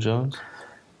Daniel Jones?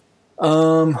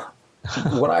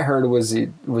 What I heard was it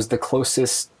was the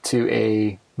closest to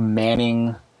a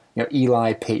Manning,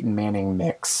 Eli Peyton Manning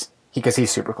mix, because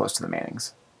he's super close to the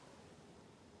Mannings.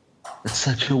 It's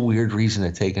such a weird reason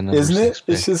to take another. Isn't it?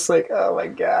 Pick. It's just like, oh my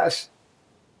gosh.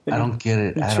 I don't get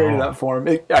it. You traded up for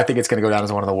him. I think it's going to go down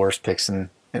as one of the worst picks in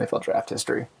NFL draft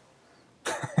history.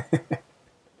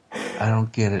 I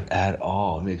don't get it at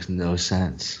all. It makes no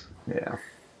sense. Yeah.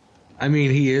 I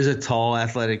mean, he is a tall,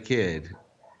 athletic kid.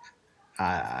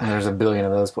 And there's a billion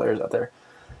of those players out there.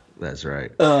 That's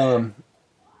right.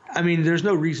 I mean, there's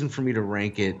no reason for me to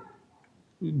rank it,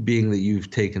 being that you've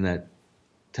taken that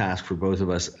task for both of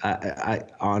us. I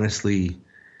honestly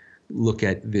look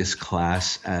at this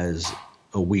class as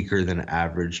a weaker than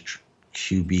average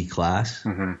QB class.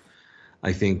 Mm-hmm.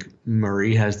 I think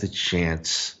Murray has the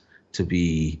chance to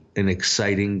be an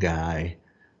exciting guy,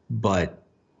 but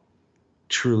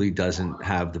truly doesn't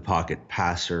have the pocket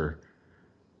passer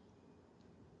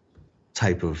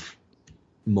type of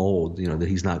mold, that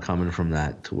he's not coming from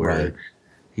that to where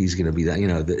he's going to be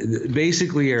that,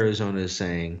 basically Arizona is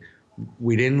saying,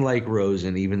 we didn't like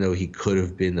Rosen, even though he could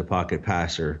have been the pocket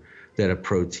passer that a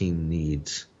pro team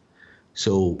needs.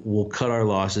 So we'll cut our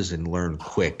losses and learn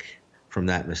quick from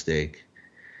that mistake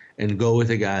and go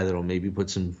with a guy that'll maybe put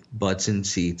some butts in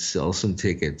seats, sell some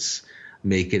tickets,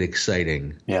 make it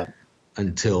exciting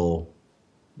until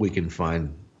we can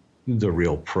find the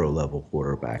real pro level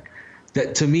quarterback.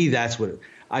 That, to me, that's what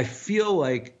I feel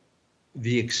like.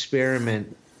 The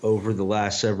experiment over the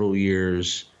last several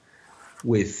years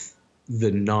with the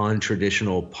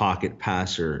non-traditional pocket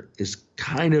passer is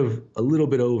kind of a little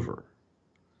bit over.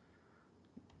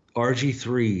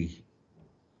 RG3,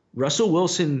 Russell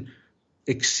Wilson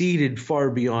exceeded far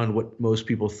beyond what most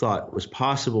people thought was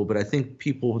possible, but I think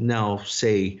people now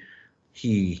say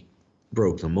he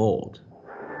broke the mold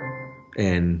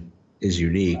and is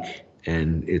unique.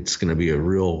 And it's going to be a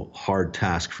real hard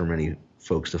task for many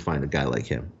folks to find a guy like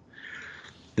him.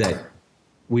 That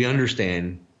we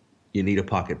understand you need a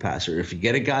pocket passer. If you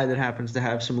get a guy that happens to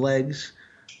have some legs,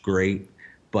 great.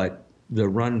 But the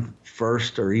run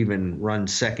first or even run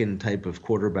second type of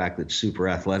quarterback that's super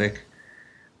athletic,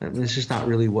 it's just not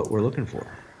really what we're looking for.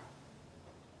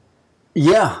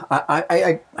 Yeah,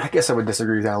 I guess I would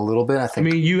disagree with that a little bit. I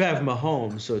mean, you have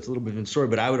Mahomes, so it's a little bit of a story,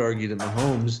 but I would argue that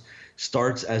Mahomes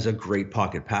starts as a great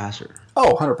pocket passer.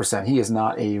 Oh, 100%. He is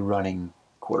not a running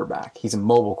quarterback. He's a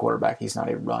mobile quarterback. He's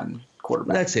not a run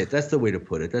quarterback. That's it. That's the way to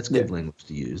put it. That's good language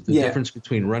to use. The difference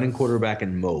between running quarterback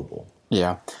and mobile.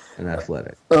 Yeah. And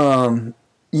athletic.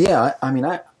 Yeah, I mean,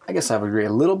 I guess I would agree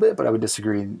a little bit, but I would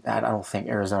disagree. I don't think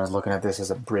Arizona's looking at this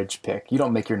as a bridge pick. You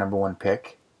don't make your number 1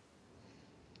 pick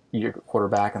your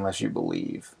quarterback unless you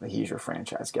believe that he's your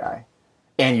franchise guy,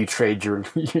 and you trade your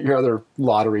other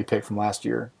lottery pick from last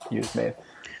year you just made.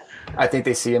 I think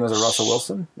they see him as a Russell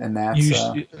Wilson, and that's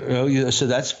so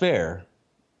that's fair.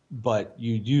 But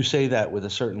you do say that with a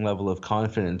certain level of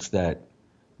confidence that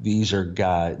these are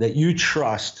guys that you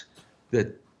trust,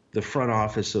 that the front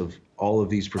office of all of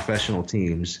these professional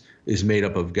teams is made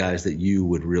up of guys that you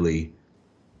would really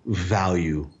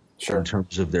value in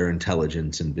terms of their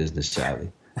intelligence and business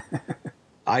savvy.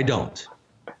 I don't.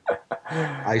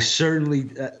 I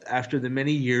certainly, after the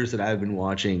many years that I've been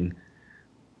watching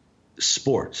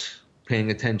sports,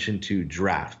 paying attention to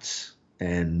drafts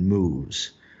and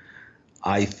moves,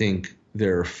 I think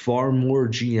there are far more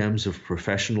GMs of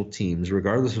professional teams,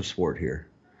 regardless of sport here,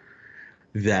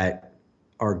 that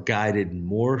are guided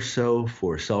more so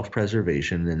for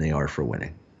self-preservation than they are for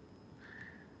winning.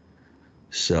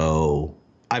 So,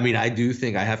 I mean, I do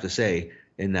think, I have to say,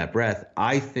 in that breath,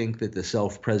 I think that the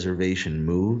self-preservation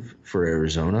move for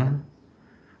Arizona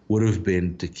would have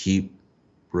been to keep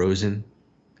Rosen,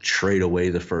 trade away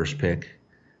the first pick,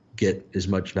 get as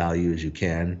much value as you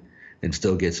can and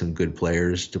still get some good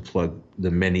players to plug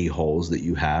the many holes that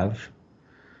you have.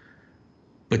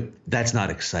 But that's not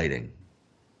exciting.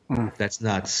 That's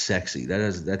not sexy.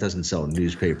 That doesn't sell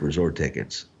newspapers or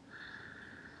tickets.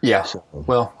 Yeah. So,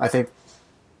 well, I think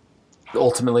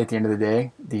ultimately at the end of the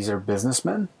day, these are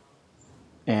businessmen,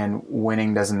 and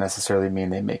winning doesn't necessarily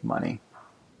mean they make money.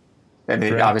 And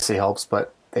it obviously helps,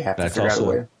 but they have to figure out a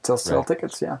way to sell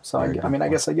tickets. Yeah. So I mean, I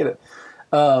guess I get it.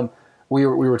 We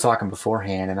were talking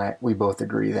beforehand, and we both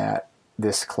agree that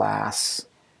this class,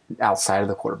 outside of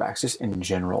the quarterbacks, just in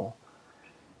general,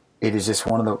 it is just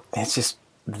it's just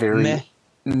very meh.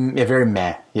 Very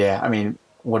meh. Yeah. I mean,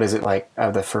 what is it like? Out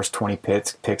of the first 20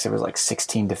 picks, it was like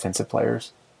 16 defensive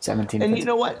players, 17. And you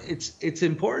know what? It's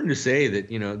important to say that,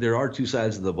 there are two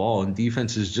sides of the ball, and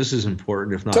defense is just as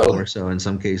important, if not more so in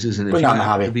some cases. And if you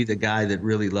happen to be the guy that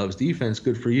really loves defense,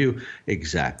 good for you.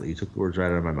 Exactly. You took the words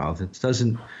right out of my mouth. It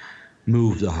doesn't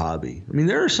move the hobby. I mean,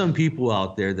 there are some people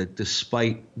out there that,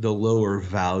 despite the lower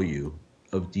value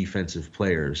of defensive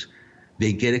players,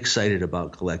 they get excited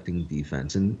about collecting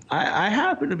defense. And I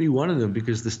happen to be one of them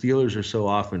because the Steelers are so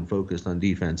often focused on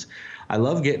defense. I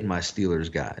love getting my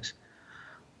Steelers guys.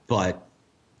 But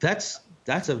that's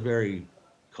a very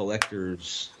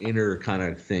collector's inner kind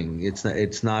of thing.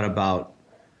 It's not about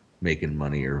making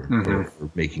money or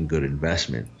making good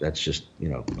investment. That's just,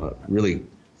 really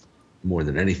more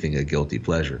than anything a guilty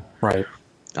pleasure. Right.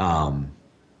 I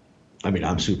mean,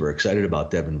 I'm super excited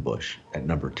about Devin Bush at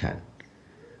number 10.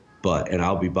 And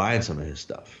I'll be buying some of his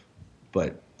stuff.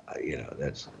 But,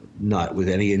 that's not with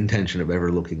any intention of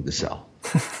ever looking to sell,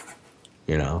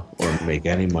 or make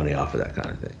any money off of that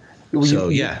kind of thing.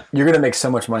 You're going to make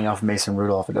so much money off of Mason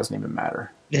Rudolph, it doesn't even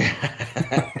matter.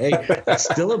 Hey, it's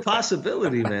still a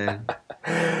possibility, man.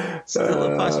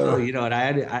 Still a possibility. And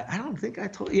I don't think I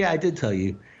told you. Yeah, I did tell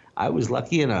you. I was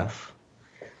lucky enough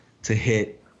to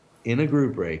hit in a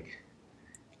group break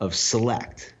of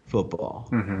Select Football.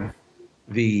 Mm-hmm.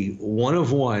 The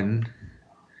 1-of-1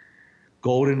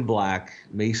 gold and black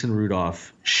Mason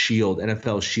Rudolph Shield,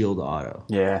 NFL Shield auto.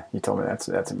 Yeah, you told me that's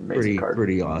an amazing card.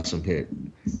 Pretty awesome hit.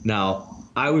 Now,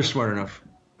 I was smart enough,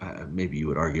 maybe you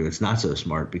would argue it's not so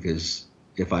smart, because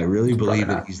if I really believe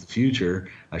that he's the future,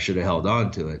 I should have held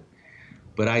on to it.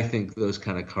 But I think those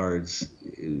kind of cards,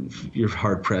 you're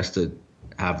hard-pressed to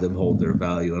have them hold their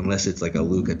value unless it's like a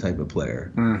Luka type of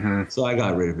player. Mm-hmm. So I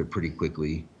got rid of it pretty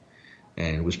quickly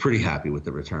and was pretty happy with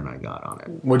the return I got on it.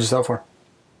 What'd you sell for?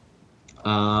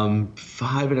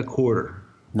 $5.25.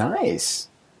 Nice.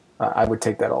 I would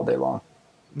take that all day long.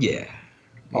 Yeah.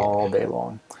 All day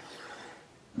long.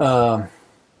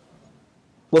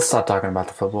 Let's stop talking about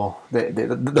the football.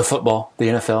 The football, the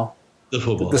NFL. The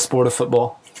football. The sport of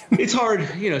football. It's hard,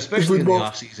 especially in the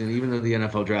offseason, even though the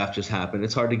NFL draft just happened.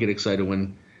 It's hard to get excited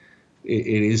when it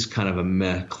is kind of a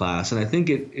meh class. And I think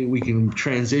we can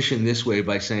transition this way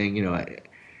by saying,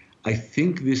 I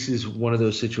think this is one of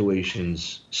those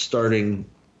situations starting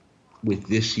with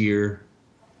this year.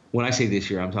 When I say this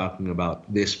year, I'm talking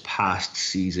about this past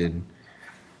season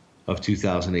of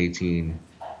 2018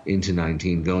 into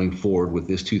 19, going forward with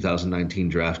this 2019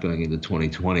 draft going into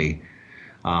 2020.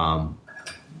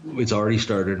 It's already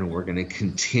started, and we're going to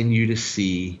continue to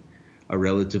see a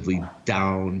relatively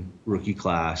down rookie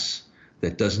class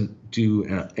that doesn't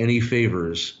do any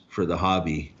favors for the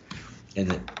hobby.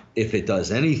 And that if it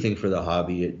does anything for the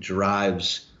hobby, it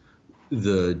drives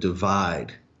the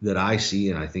divide that I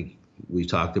see, and I think we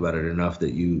talked about it enough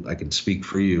that I can speak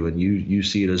for you, and you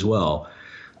see it as well,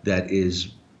 that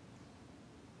is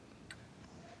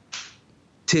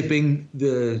tipping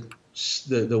the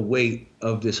weight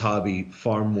of this hobby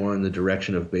far more in the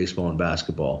direction of baseball and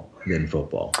basketball than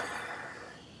football.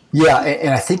 Yeah,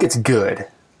 and I think it's good.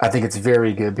 I think it's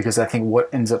very good, because I think what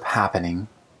ends up happening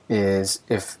is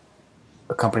if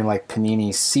a company like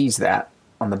Panini sees that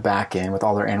on the back end with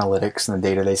all their analytics and the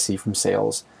data they see from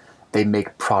sales, they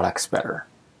make products better.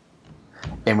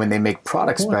 And when they make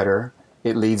products better,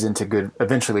 it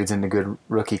eventually leads into good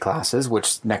rookie classes,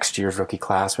 which next year's rookie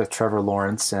class with Trevor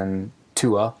Lawrence and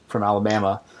Tua from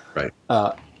Alabama. Right.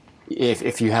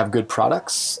 If you have good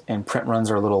products and print runs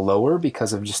are a little lower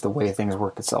because of just the way things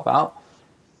work itself out,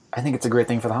 I think it's a great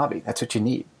thing for the hobby. That's what you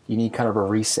need. You need kind of a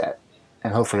reset.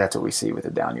 And hopefully that's what we see with the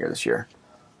down year this year.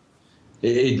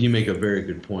 You make a very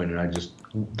good point, and I just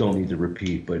don't need to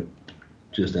repeat, but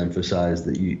just emphasize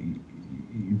that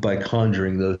by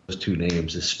conjuring those two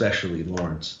names, especially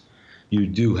Lawrence, you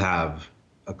do have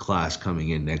a class coming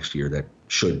in next year that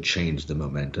should change the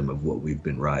momentum of what we've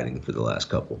been riding for the last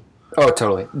couple. Oh,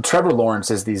 totally. Trevor Lawrence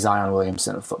is the Zion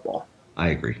Williamson of football. I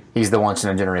agree. He's the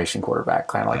once-in-a-generation quarterback,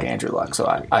 kind of like Andrew Luck, so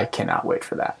I cannot wait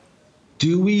for that.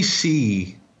 Do we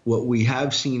see what we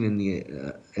have seen in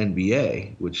the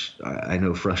NBA, which I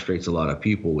know frustrates a lot of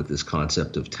people with this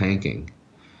concept of tanking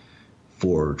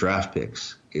for draft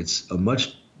picks? It's a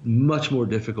much more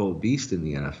difficult beast in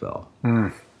the NFL.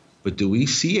 But do we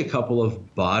see a couple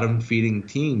of bottom-feeding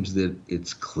teams that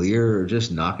it's clear are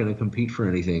just not going to compete for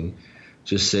anything,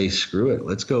 just say, screw it,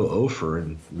 let's go over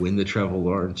and win the Trevor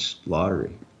Lawrence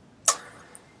lottery?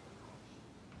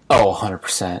 Oh,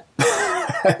 100%.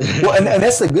 Well, and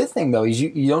that's the good thing, though, is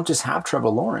you don't just have Trevor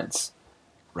Lawrence.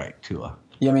 Right, Tua.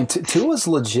 Yeah, I mean, Tua's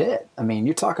legit. I mean,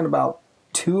 you're talking about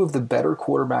two of the better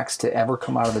quarterbacks to ever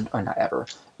come out of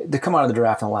to come out of the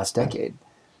draft in the last decade.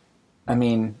 I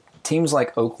mean, teams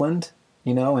like Oakland,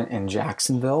 and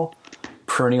Jacksonville,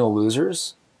 perennial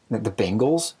losers, like the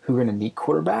Bengals, who are going to need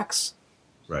quarterbacks.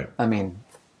 Right. I mean,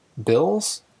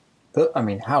 Bills. I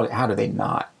mean, how do they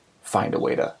not find a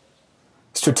way to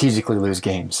strategically lose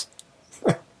games?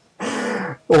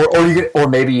 or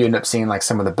maybe you end up seeing like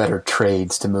some of the better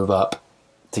trades to move up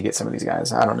to get some of these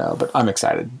guys. I don't know, but I'm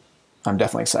excited. I'm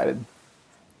definitely excited.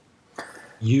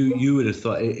 You would have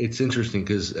thought it's interesting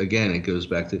because again, it goes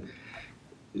back to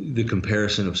the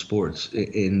comparison of sports.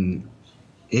 In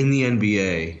the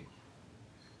NBA,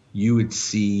 you would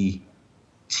see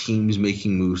teams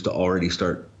making moves to already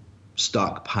start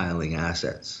stockpiling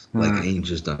assets, like Ainge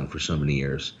has done for so many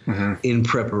years, in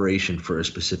preparation for a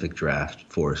specific draft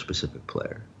for a specific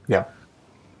player. Yeah.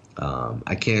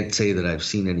 I can't say that I've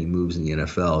seen any moves in the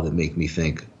NFL that make me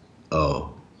think,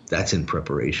 oh, that's in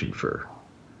preparation for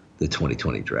the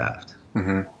 2020 draft.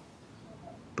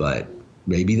 But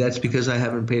maybe that's because I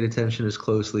haven't paid attention as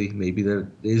closely. Maybe that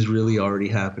is really already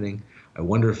happening. I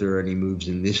wonder if there are any moves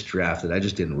in this draft that I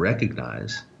just didn't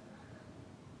recognize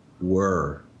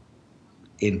were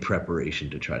in preparation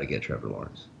to try to get Trevor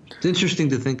Lawrence. It's interesting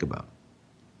to think about.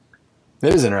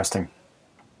 It is interesting.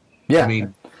 Yeah. I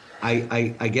mean,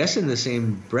 I guess in the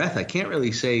same breath, I can't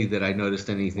really say that I noticed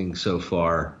anything so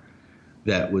far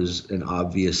that was an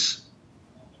obvious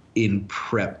in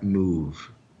prep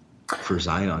move for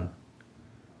Zion.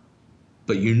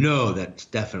 But that's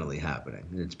definitely happening.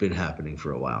 It's been happening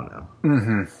for a while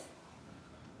now.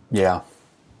 Yeah.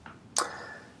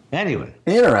 Anyway.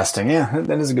 Interesting. Yeah,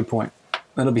 that is a good point.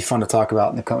 That'll be fun to talk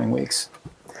about in the coming weeks.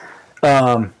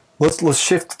 Let's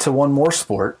shift to one more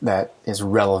sport that is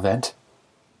relevant.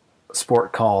 A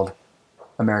sport called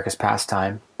America's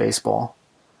Pastime, baseball.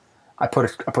 I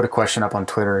put a question up on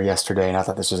Twitter yesterday, and I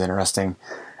thought this was interesting.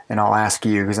 And I'll ask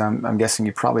you because I'm guessing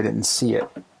you probably didn't see it.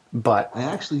 But I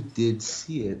actually did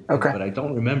see it, okay, but I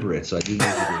don't remember it, so I do need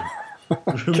to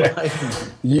remind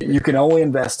me. You can only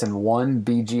invest in one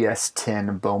BGS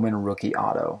 10 Bowman rookie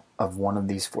auto of one of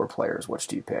these four players. Which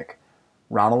do you pick?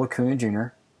 Ronald Acuna Jr.,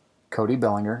 Cody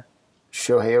Bellinger,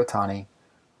 Shohei Ohtani,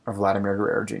 or Vladimir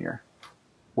Guerrero Jr.?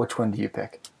 Which one do you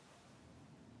pick?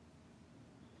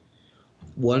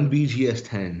 One BGS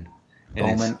 10.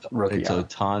 Bowman rookie It's auto.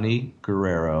 Ohtani,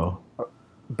 Guerrero,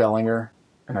 Bellinger,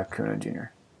 and Acuna Jr.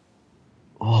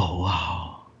 Oh,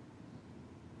 wow.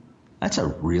 That's a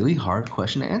really hard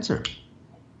question to answer.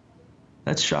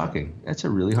 That's shocking. That's a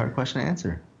really hard question to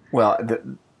answer. Well,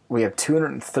 we have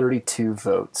 232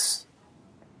 votes.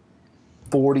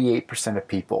 48% of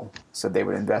people said they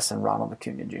would invest in Ronald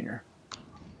Acuna Jr.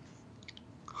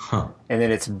 Huh. And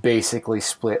then it's basically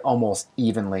split almost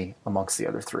evenly amongst the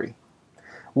other three.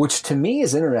 Which to me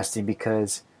is interesting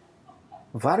because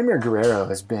Vladimir Guerrero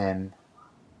has been,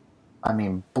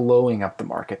 blowing up the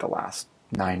market the last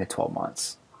 9 to 12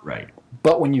 months. Right.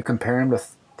 But when you compare him to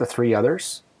the three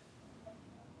others,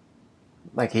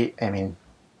 I think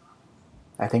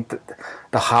that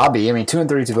the hobby,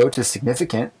 232 votes is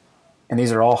significant, and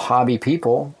these are all hobby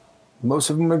people.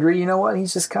 Most of them agree, you know what,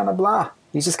 he's just kind of blah.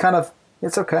 He's just kind of,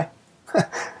 it's okay.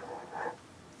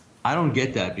 I don't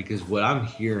get that because what I'm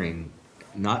hearing,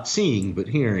 not seeing, but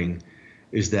hearing,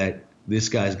 is that this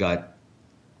guy's got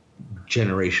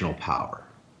generational power.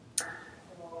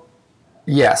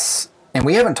 Yes. And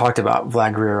we haven't talked about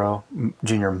Vlad Guerrero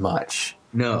Jr. much.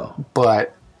 No.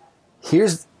 But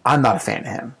I'm not a fan of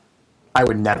him. I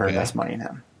would never invest money in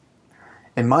him.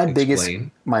 And my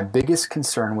biggest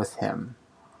concern with him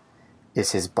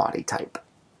is his body type.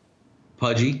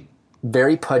 Pudgy?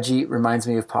 Very pudgy. Reminds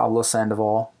me of Pablo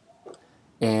Sandoval.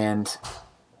 And,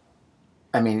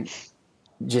 I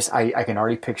can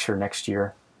already picture next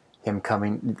year him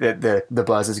coming. The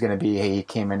buzz is going to be, hey, he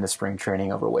came into spring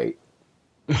training overweight.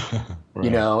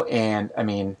 Right.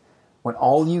 And, when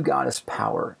all you got is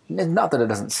power, not that it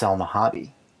doesn't sell in the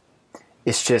hobby,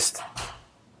 it's just...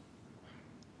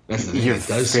 That's the thing. It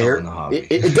does sell in the hobby.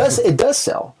 It does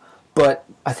sell. But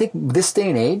I think this day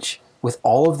and age, with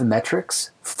all of the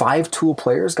metrics, 5-tool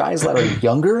players, guys that are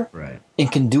younger right.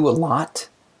 and can do a lot,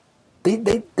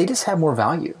 they just have more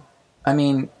value. I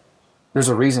mean, there's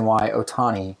a reason why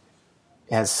Ohtani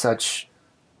has such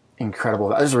incredible.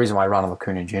 There's a reason why Ronald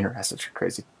Acuna Jr. has such a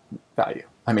crazy value.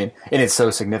 I mean, and it's so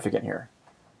significant here.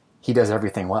 He does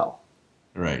everything well.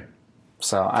 Right.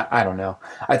 So I don't know.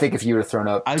 I think if you would have thrown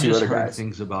up two other guys,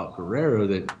 things about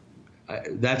Guerrero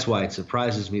that's why it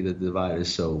surprises me that the divide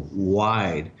is so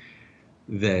wide.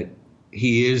 That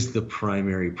he is the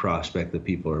primary prospect that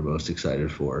people are most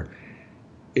excited for.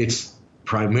 It's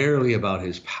primarily about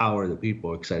his power that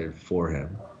people are excited for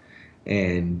him,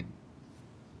 and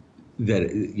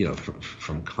that, you know,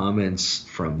 from comments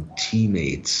from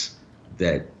teammates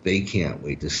that they can't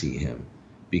wait to see him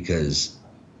because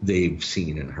they've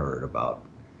seen and heard about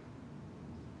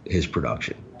his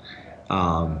production.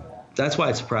 That's why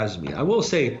it surprises me. I will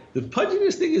say the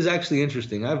pudginess thing is actually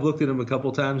interesting. I've looked at him a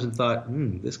couple times and thought,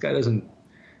 this guy doesn't.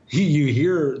 You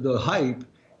hear the hype,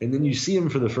 and then you see him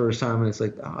for the first time, and it's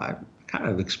like, I kind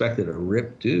of expected a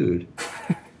ripped dude.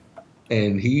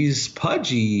 And he's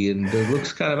pudgy and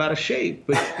looks kind of out of shape.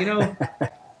 But, you know,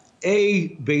 A,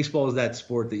 baseball is that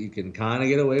sport that you can kind of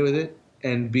get away with it.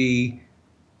 And B,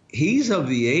 he's of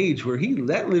the age where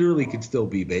that literally could still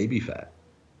be baby fat.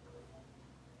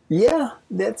 Yeah,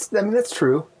 that's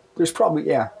true. There's probably,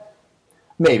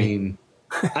 maybe. I mean,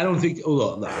 I don't think,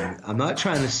 I'm not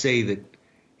trying to say that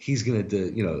he's going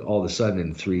to, you know, all of a sudden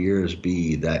in 3 years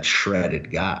be that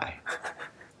shredded guy.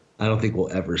 I don't think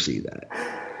we'll ever see that.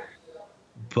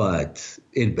 But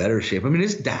in better shape. I mean,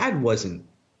 his dad wasn't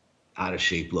out of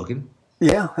shape looking.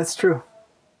 Yeah, that's true.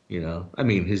 You know, I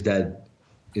mean, his dad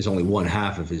is only one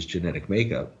half of his genetic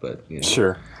makeup, but, you know.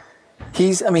 Sure.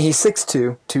 He's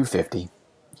 6'2", 250.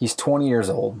 He's 20 years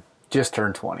old, just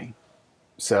turned 20.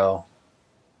 So,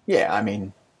 yeah, I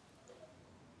mean,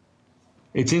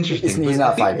 it's interesting. He's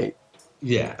not 5'8".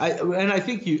 Yeah, I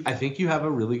think you have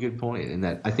a really good point in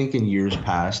that. I think in years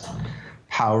past,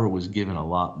 power was given a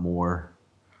lot more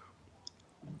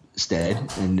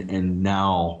stead, and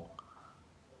now,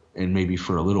 and maybe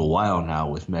for a little while now,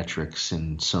 with metrics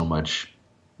and so much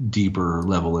deeper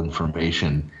level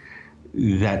information,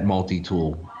 that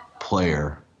multi-tool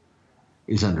player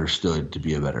is understood to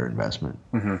be a better investment.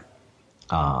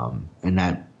 Mm-hmm. And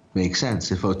that makes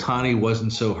sense. If Ohtani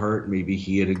wasn't so hurt, maybe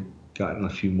he had gotten a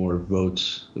few more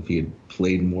votes if he had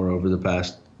played more over the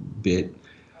past bit.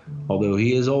 Although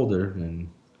he is older, and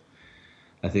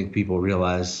I think people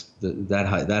realize that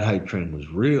hype train was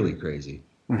really crazy.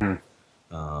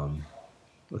 Mm-hmm.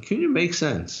 Acuna makes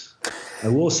sense. I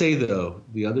will say, though,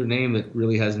 the other name that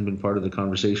really hasn't been part of the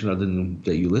conversation other than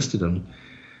that you listed him,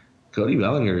 Cody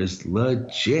Bellinger, is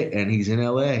legit, and he's in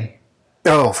L.A.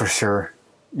 Oh, for sure.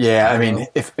 Yeah, I mean,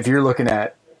 if you're looking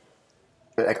at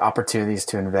like opportunities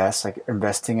to invest, like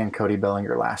investing in Cody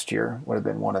Bellinger last year would have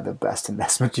been one of the best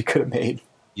investments you could have made.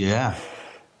 Yeah.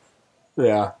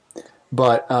 Yeah.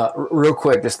 But real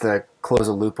quick, just to close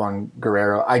a loop on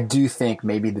Guerrero, I do think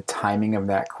maybe the timing of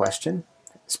that question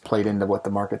is played into what the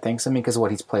market thinks. I mean, because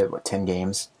what he's played, 10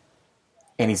 games,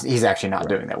 and he's actually not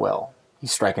doing that well.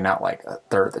 He's striking out like a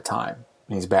third of the time,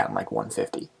 and he's batting like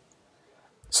 150.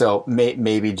 So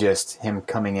maybe just him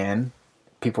coming in,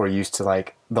 people are used to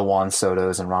like the Juan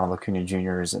Sotos and Ronald Acuna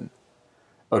Jr.'s and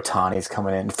Ohtani's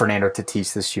coming in. Fernando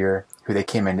Tatis this year, who they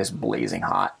came in just blazing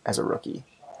hot as a rookie.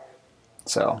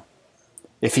 So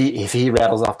if he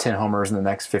rattles off 10 homers in the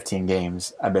next 15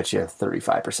 games, I bet you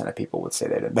 35% of people would say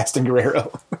they'd invest in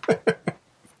Guerrero.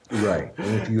 Right.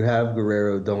 And if you have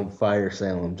Guerrero, don't fire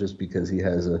Salem just because he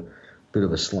has a bit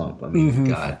of a slump. I mean, mm-hmm.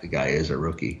 God, the guy is a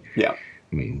rookie. Yeah.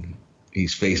 I mean,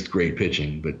 he's faced great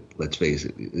pitching, but let's face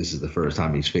it, this is the first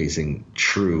time he's facing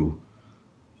true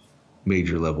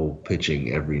major level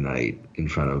pitching every night in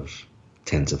front of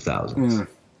tens of thousands.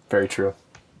 Very true.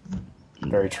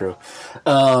 Very true.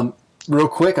 Real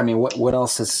quick, I mean, what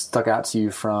else has stuck out to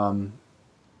you from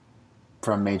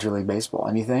Major League Baseball?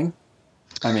 Anything?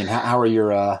 I mean, how are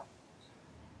your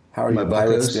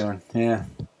Pirates doing? Yeah.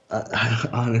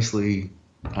 Honestly,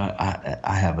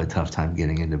 I have a tough time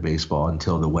getting into baseball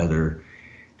until the weather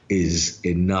is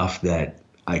enough that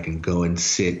I can go and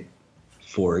sit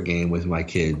for a game with my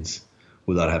kids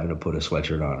without having to put a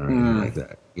sweatshirt on or anything like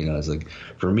that. You know, it's like,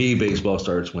 for me, baseball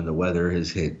starts when the weather has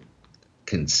hit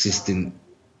consistent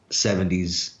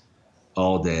 70s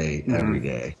all day, every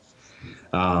day.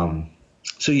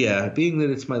 So yeah, being that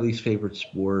it's my least favorite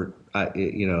sport, I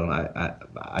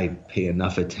pay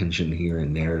enough attention here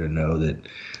and there to know that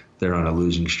they're on a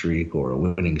losing streak or a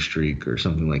winning streak or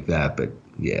something like that. But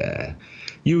yeah,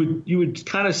 you would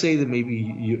kind of say that maybe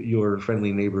your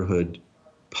friendly neighborhood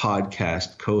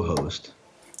podcast co-host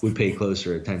would pay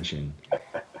closer attention.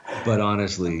 But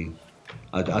honestly,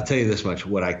 I'll tell you this much.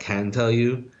 What I can tell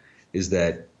you is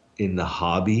that in the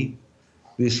hobby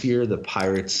this year, the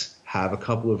Pirates have a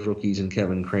couple of rookies in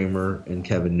Kevin Kramer and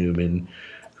Kevin Newman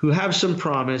who have some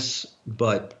promise,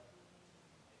 but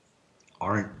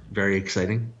aren't very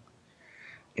exciting.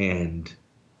 And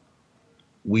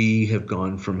we have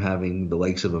gone from having the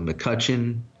likes of a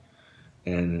McCutchen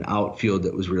and an outfield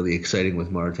that was really exciting with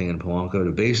Marte and Polanco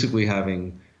to basically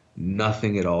having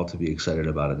nothing at all to be excited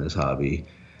about in this hobby,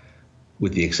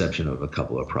 with the exception of a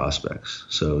couple of prospects.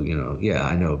 So,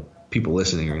 I know people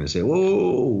listening are going to say,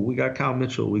 whoa, we got Kyle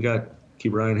Mitchell, we got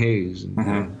Ke'Bryan Hayes,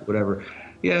 and whatever.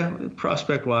 Yeah,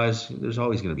 prospect-wise, there's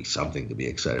always going to be something to be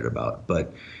excited about.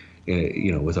 But,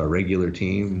 with our regular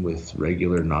team, with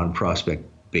regular non-prospect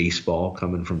baseball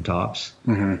coming from Topps,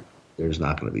 there's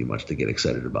not going to be much to get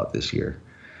excited about this year.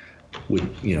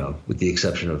 With the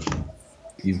exception of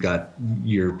you've got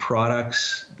your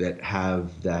products that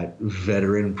have that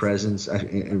veteran presence. I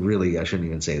shouldn't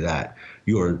even say that.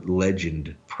 Your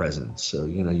legend presence. So,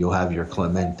 you'll have your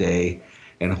Clemente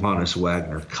and Honus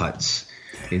Wagner cuts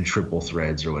in triple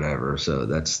threads or whatever. So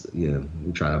that's, you're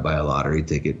trying to buy a lottery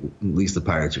ticket. At least the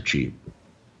Pirates are cheap.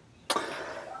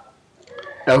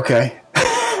 Okay.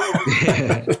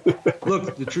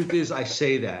 Look, the truth is I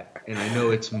say that, and I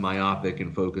know it's myopic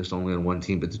and focused only on one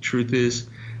team, but the truth is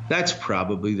that's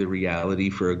probably the reality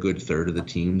for a good third of the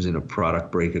teams in a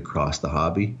product break across the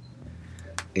hobby.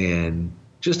 And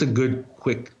just a good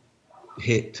quick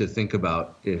hit to think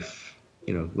about if,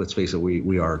 let's face it,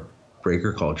 we are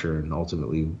breaker culture, and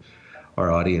ultimately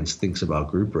our audience thinks about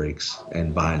group breaks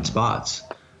and buying spots.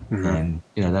 And,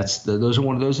 those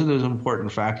are those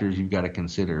important factors you've got to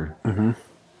consider.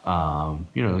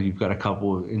 You've got a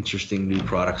couple of interesting new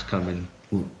products coming.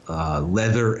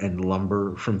 Leather and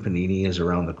lumber from Panini is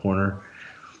around the corner.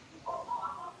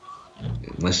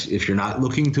 If you're not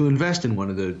looking to invest in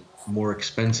one of the more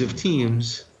expensive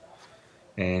teams,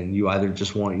 and you either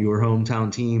just want your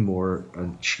hometown team or a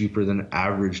cheaper than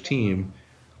average team,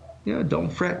 don't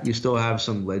fret. You still have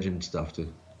some legend stuff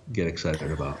to get excited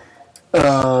about.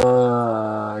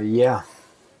 Yeah.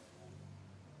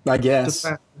 I guess.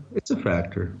 It's a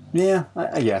factor. Yeah,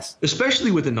 I guess.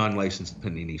 Especially with the non-licensed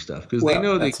Panini stuff, because they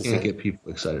know they can't get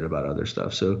people excited about other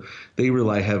stuff. So they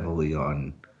rely heavily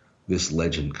on this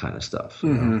legend kind of stuff.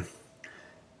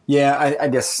 Yeah, I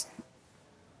guess.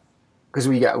 Because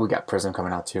we got Prism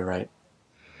coming out too, right?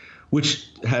 Which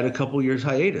had a couple years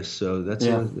hiatus, so that's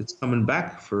it's coming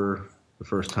back for the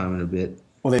first time in a bit.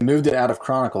 Well, they moved it out of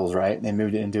Chronicles, right? They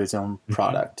moved it into its own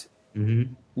product.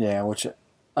 Yeah, which,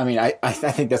 I mean, I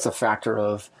think that's a factor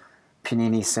of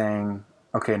Panini saying,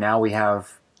 okay, now we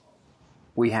have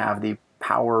the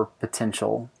power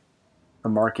potential. The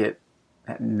market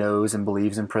knows and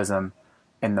believes in Prism,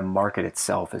 and the market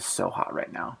itself is so hot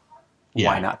right now.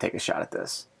 Why not take a shot at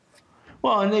this?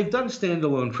 Well, and they've done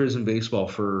standalone Prism baseball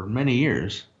for many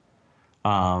years.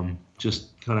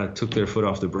 Just kind of took their foot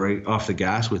off the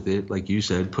gas with it, like you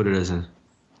said, put it as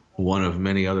one of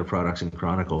many other products in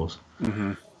Chronicles.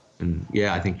 And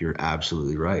I think you're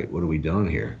absolutely right. What are we doing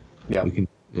here? Yeah,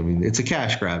 it's a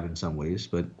cash grab in some ways,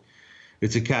 but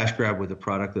it's a cash grab with a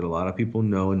product that a lot of people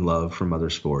know and love from other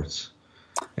sports.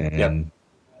 And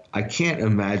I can't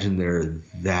imagine there are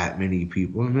that many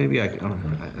people. Maybe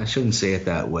I shouldn't say it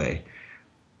that way.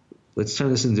 Let's turn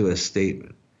this into a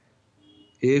statement.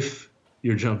 If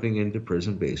you're jumping into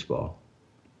Prism baseball,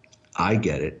 I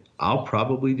get it. I'll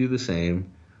probably do the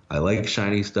same. I like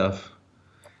shiny stuff.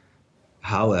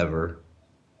 However,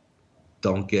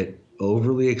 don't get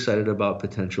overly excited about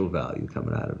potential value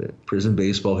coming out of it. Prism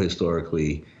baseball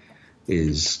historically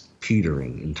is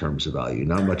teetering in terms of value,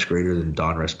 not much greater than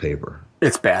Donruss paper.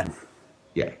 It's bad.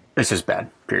 Yeah. It's just bad,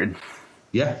 period.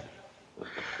 Yeah.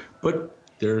 But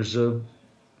there's a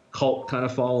cult kind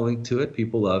of following to it.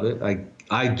 People love it.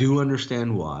 I do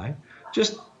understand why.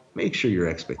 Just make sure your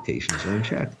expectations are in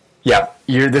check. Yeah.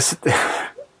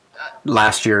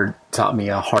 Last year taught me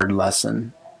a hard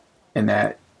lesson in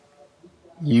that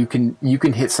you can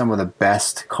hit some of the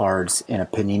best cards in a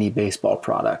Panini baseball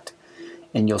product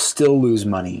and you'll still lose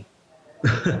money.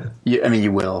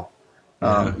 You will.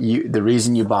 The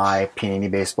reason you buy Panini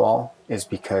baseball is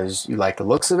because you like the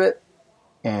looks of it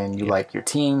and you like your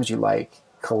teams, you like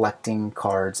collecting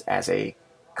cards as a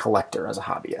collector, as a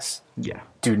hobbyist. Yeah.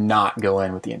 Do not go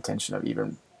in with the intention of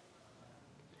even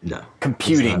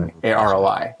computing a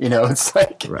ROI. It's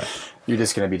like you're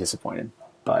just going to be disappointed.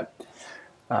 But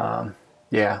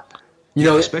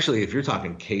especially if you're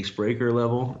talking case breaker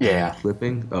level. Yeah.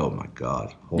 Flipping. Oh my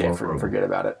God. Forget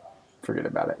about it.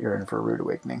 You're in for a rude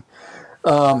awakening.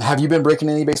 Have you been breaking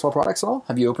any baseball products at all?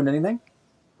 Have you opened anything?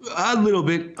 A little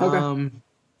bit. Okay.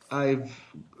 I've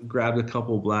grabbed a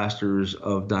couple blasters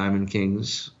of Diamond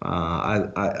Kings.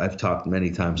 I've talked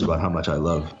many times about how much I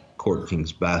love Court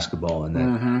Kings basketball and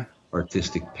that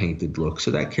artistic painted look.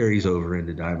 So that carries over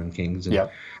into Diamond Kings. And,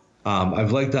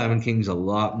 I've liked Diamond Kings a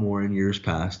lot more in years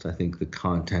past. I think the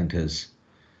content has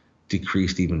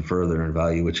decreased even further in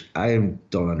value, which I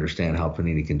don't understand how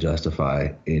Panini can justify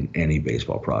in any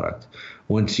baseball product.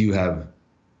 Once you have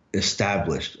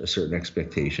established a certain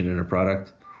expectation in a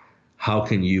product, how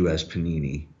can you as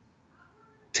Panini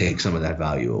take some of that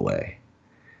value away?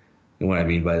 And what I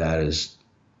mean by that is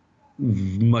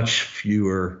much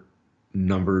fewer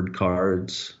numbered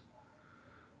cards,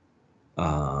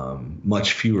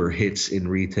 much fewer hits in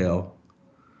retail.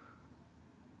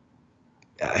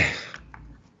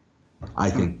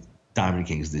 I think Diamond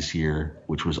Kings this year,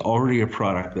 which was already a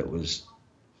product that was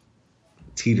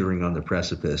teetering on the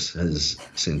precipice, has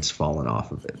since fallen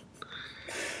off of it.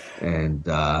 And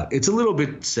it's a little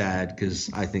bit sad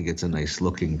because I think it's a nice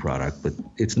looking product, but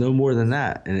it's no more than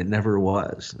that, and it never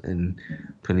was. And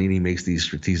Panini makes these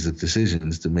strategic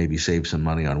decisions to maybe save some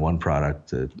money on one product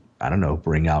to, I don't know,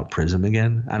 bring out Prism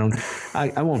again.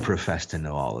 I won't profess to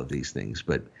know all of these things,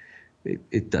 but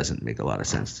it doesn't make a lot of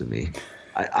sense to me.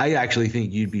 I actually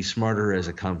think you'd be smarter as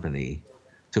a company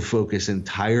to focus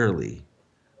entirely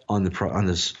on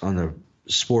the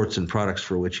sports and products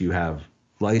for which you have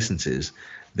licenses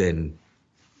than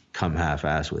come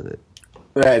half-ass with it.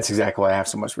 That's exactly why I have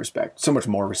so much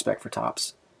more respect for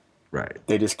Topps. Right.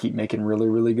 They just keep making really,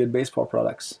 really good baseball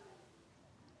products.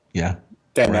 Yeah.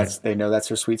 And they know that's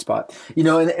their sweet spot.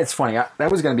 And it's funny.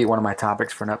 That was going to be one of my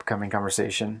topics for an upcoming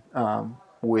conversation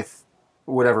with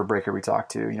whatever breaker we talk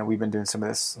to. We've been doing some of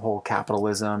this whole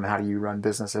capitalism, how do you run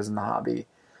businesses in the hobby?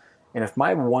 And if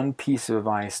my one piece of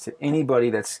advice to anybody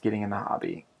that's getting in the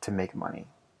hobby to make money,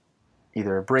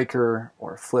 either a breaker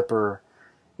or a flipper,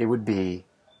 it would be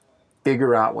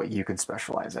figure out what you can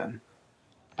specialize in.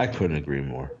 I couldn't agree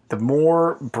more. The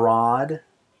more broad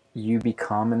you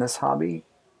become in this hobby,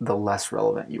 the less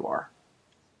relevant you are.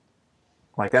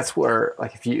 Like that's where,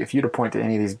 like if you to point to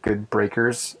any of these good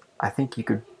breakers, I think you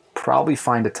could probably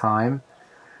find a time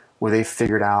where they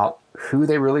figured out who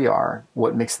they really are,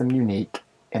 what makes them unique,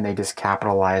 and they just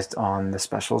capitalized on the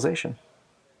specialization.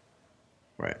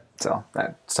 Right. So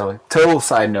total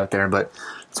side note there, but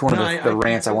it's one of the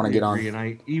rants I want to get on. And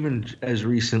I, even as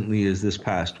recently as this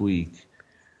past week,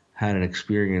 had an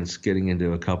experience getting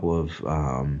into a couple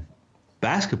of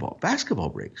basketball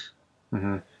breaks.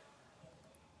 Mm-hmm.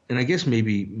 And I guess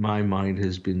maybe my mind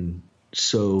has been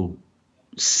so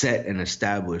set and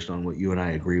established on what you and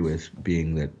I agree with,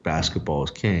 being that basketball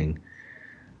is king,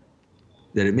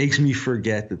 that it makes me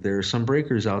forget that there are some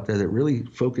breakers out there that really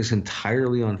focus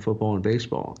entirely on football and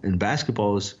baseball, and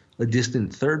basketball is a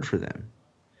distant third for them.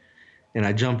 And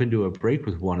I jump into a break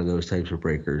with one of those types of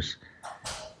breakers,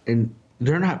 and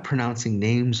they're not pronouncing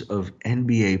names of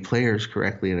NBA players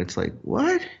correctly, and it's like,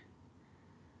 what?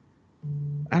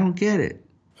 I don't get it.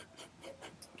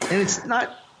 And it's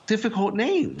not difficult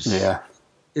names. Yeah.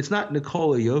 It's not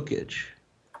Nikola Jokic,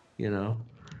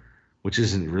 which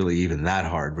isn't really even that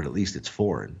hard, but at least it's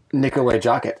foreign. Nikola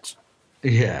Jokic.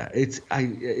 Yeah,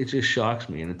 it just shocks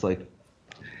me, and it's like,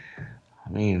 I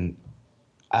mean,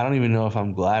 I don't even know if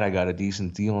I'm glad I got a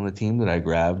decent deal on the team that I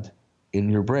grabbed in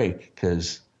your break,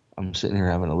 because I'm sitting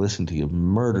here having to listen to you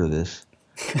murder this,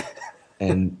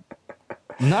 and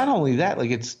not only that, like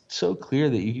it's so clear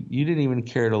that you didn't even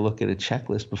care to look at a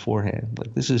checklist beforehand. Like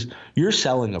you're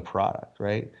selling a product,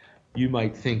 right? You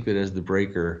might think that as the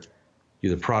breaker,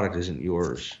 the product isn't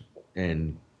yours,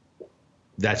 and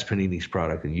that's Panini's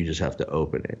product, and you just have to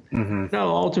open it. Mm-hmm. No,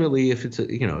 ultimately, if it's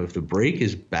if the break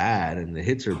is bad and the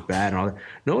hits are bad and all that,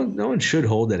 no one should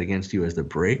hold that against you as the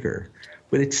breaker.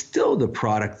 But it's still the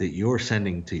product that you're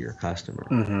sending to your customer.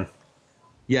 Mm-hmm.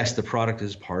 Yes, the product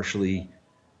is partially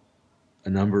a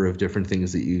number of different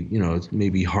things that it's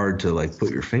maybe hard to like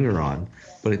put your finger on,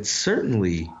 but it's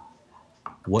certainly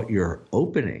what you're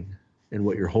opening and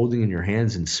what you're holding in your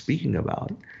hands and speaking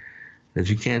about.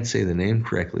 If you can't say the name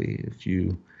correctly,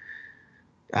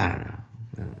 I don't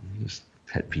know, just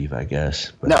pet peeve, I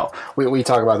guess. But. No, we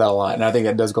talk about that a lot, and I think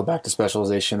that does go back to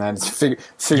specialization. That's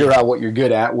figure out what you're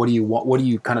good at. What do you want? What do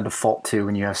you kind of default to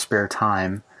when you have spare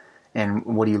time, and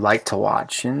what do you like to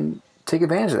watch? And take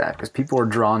advantage of that, because people are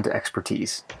drawn to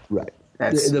expertise. Right.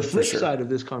 The flip side of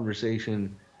this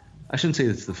conversation, I shouldn't say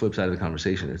it's the flip side of the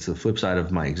conversation. It's the flip side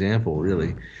of my example,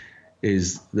 really,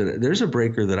 is that there's a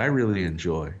breaker that I really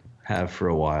enjoy, have for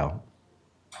a while,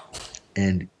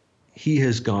 and he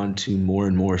has gone to more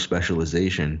and more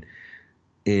specialization,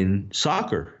 in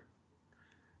soccer.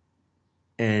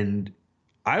 And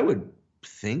I would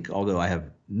think, although I have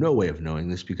no way of knowing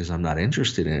this because I'm not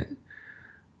interested in it,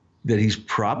 that he's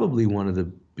probably one of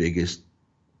the biggest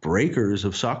breakers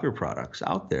of soccer products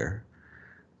out there.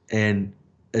 And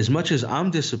as much as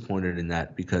I'm disappointed in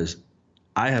that, because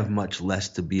I have much less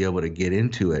to be able to get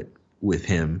into it with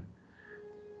him,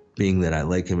 being that I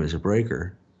like him as a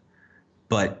breaker,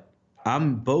 but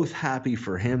I'm both happy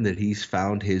for him that he's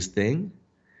found his thing,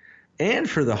 and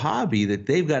for the hobby that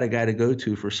they've got a guy to go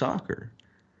to for soccer.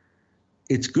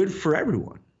 It's good for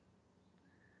everyone.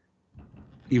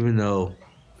 Even though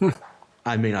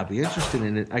I may not be interested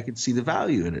in it, I could see the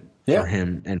value in it for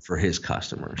him and for his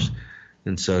customers.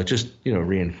 And so it just,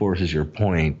 reinforces your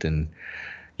point. And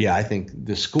yeah, I think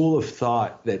the school of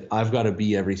thought that I've got to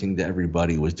be everything to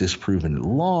everybody was disproven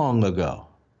long ago.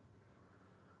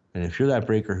 And if you're that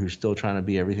breaker who's still trying to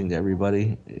be everything to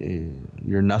everybody,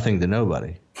 you're nothing to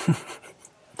nobody.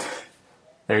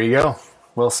 There you go.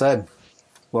 Well said.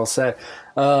 Well said.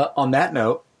 On that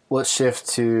note, let's shift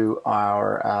to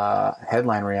our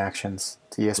headline reactions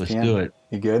to ESPN. Let's do it.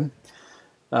 You good?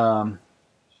 All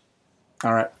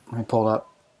right. Let me pull it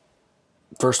up.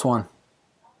 First one.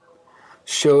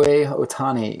 Shohei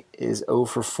Ohtani is 0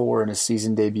 for 4 in his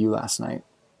season debut last night.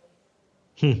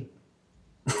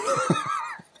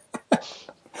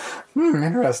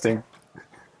 Interesting.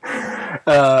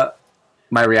 My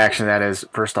reaction to that is,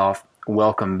 first off,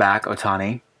 welcome back,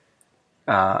 Ohtani.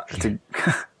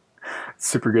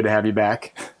 Super good to have you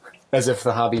back. As if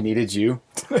the hobby needed you.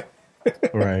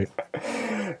 Right.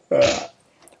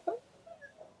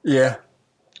 Yeah.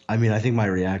 I mean, I think my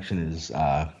reaction is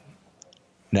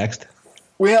next.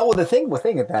 Well, the thing with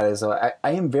that is, I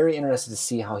am very interested to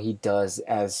see how he does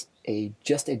as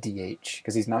just a DH,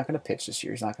 because he's not going to pitch this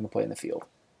year. He's not going to play in the field.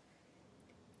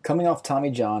 Coming off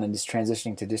Tommy John and just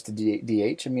transitioning to just a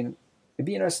DH, I mean, it'd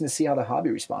be interesting to see how the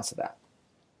hobby responds to that.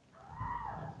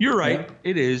 You're right. Yeah.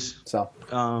 It is. So,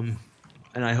 and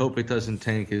I hope it doesn't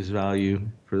tank his value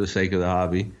for the sake of the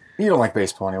hobby. You don't like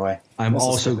baseball anyway. I'm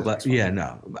also glad. Yeah,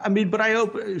 no. I mean, but I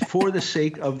open for the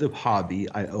sake of the hobby.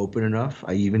 I open enough.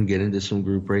 I even get into some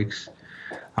group breaks,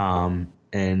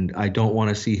 and I don't want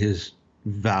to see his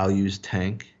values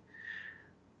tank.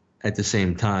 At the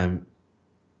same time,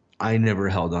 I never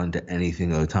held on to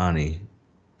anything Ohtani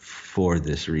for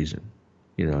this reason.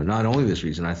 Not only this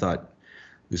reason. I thought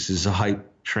this is a hype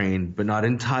train, but not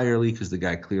entirely, because the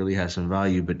guy clearly has some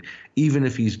value. But even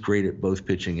if he's great at both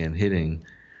pitching and hitting,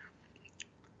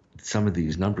 some of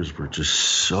these numbers were just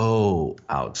so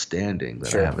outstanding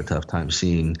that I have a tough time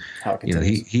seeing.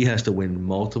 He has to win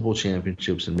multiple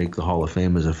championships and make the Hall of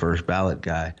Fame as a first ballot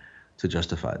guy to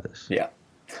justify this. Yeah.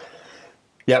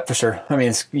 Yeah, for sure. I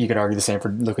mean, you could argue the same for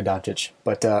Luka Doncic.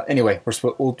 But anyway,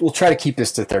 we'll try to keep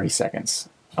this to 30 seconds.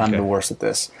 I'm the worst at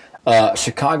this.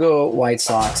 Chicago White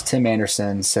Sox, Tim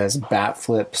Anderson says bat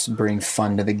flips bring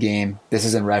fun to the game. This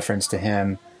is in reference to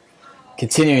him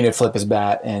continuing to flip his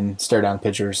bat and stare down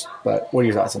pitchers. But what are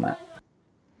your thoughts on that?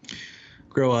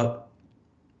 Grow up.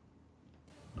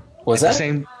 What's that?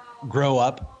 Same. Grow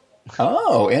up.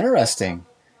 Oh, interesting.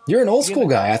 You're an old school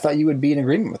guy. I thought you would be in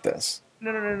agreement with this.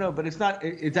 No. But it's not.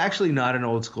 It's actually not an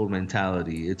old school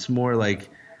mentality. It's more like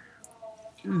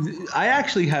I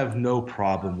actually have no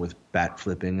problem with bat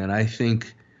flipping, and I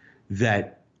think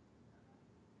that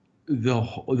the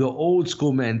old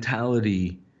school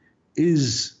mentality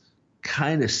is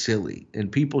kind of silly,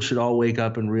 and people should all wake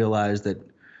up and realize that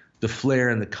the flair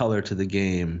and the color to the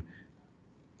game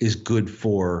is good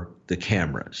for the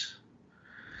cameras.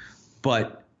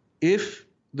 But if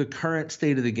the current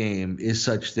state of the game is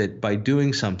such that by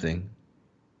doing something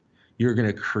you're going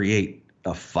to create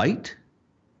a fight,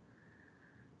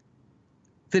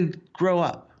 then grow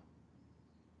up.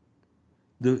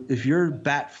 If you're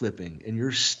bat flipping and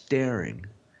you're staring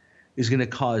is going to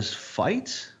cause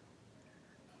fights,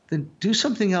 then do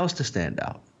something else to stand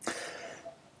out.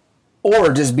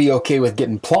 Or just be okay with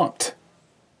getting plunked.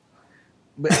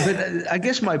 But I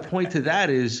guess my point to that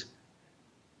is,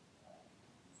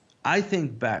 I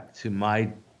think back to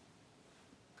my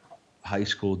high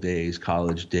school days,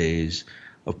 college days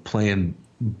of playing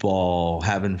ball,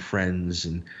 having friends,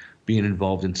 and being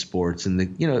involved in sports.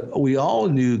 And we all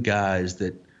knew guys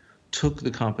that took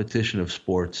the competition of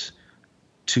sports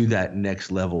to that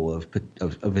next level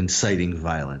of inciting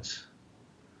violence.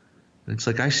 And it's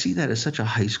like, I see that as such a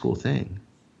high school thing.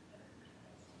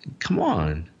 Come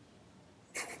on.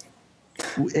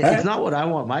 It's not what I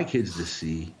want my kids to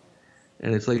see.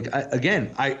 And it's like,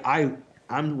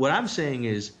 what I'm saying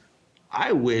is,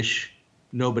 I wish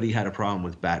nobody had a problem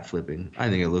with bat flipping. I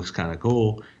think it looks kind of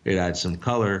cool. It adds some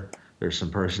color. There's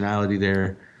some personality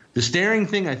there. The staring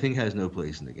thing, I think, has no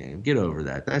place in the game. Get over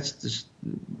that. That's just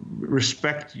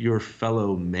respect your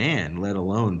fellow man, let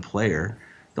alone player.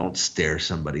 Don't stare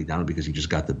somebody down because you just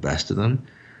got the best of them.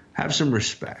 Have some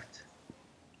respect.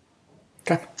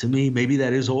 Okay. To me, maybe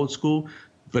that is old school,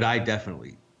 but I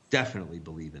definitely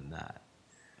believe in that.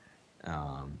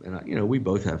 And you know, we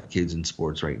both have kids in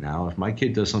sports right now. If my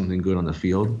kid does something good on the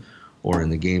field or in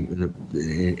the game,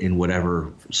 in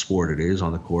whatever sport it is,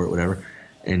 on the court, whatever,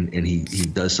 and he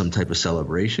does some type of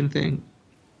celebration thing,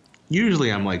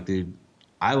 usually I'm like, dude,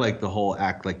 I like the whole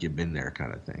act like you've been there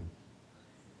kind of thing.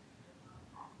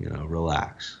 You know,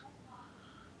 relax.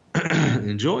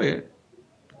 Enjoy it,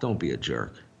 but don't be a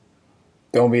jerk.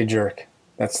 Don't be a jerk.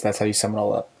 That's how you sum it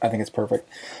all up. I think it's perfect.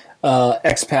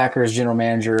 Ex-Packers general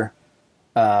manager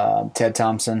Ted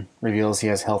Thompson reveals he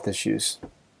has health issues.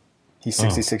 He's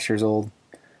 66 years old.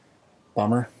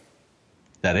 Bummer.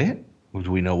 That it?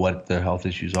 Do we know what the health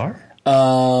issues are?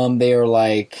 They are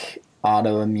like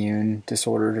autoimmune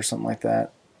disorders or something like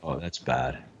that. Oh, that's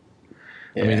bad.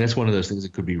 Yeah. I mean, that's one of those things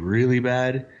that could be really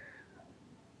bad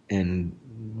and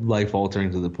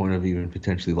life-altering to the point of even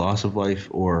potentially loss of life,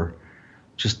 or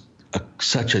just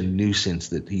such a nuisance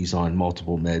that he's on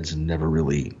multiple meds and never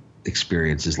really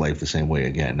experiences life the same way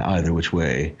again. Either which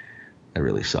way, that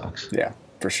really sucks. Yeah,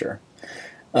 for sure.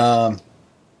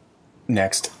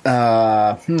 Next.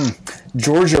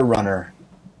 Georgia runner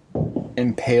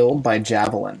impaled by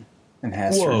javelin and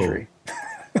has surgery.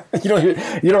 You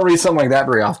don't read something like that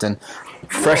very often.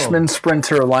 Freshman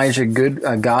sprinter Elijah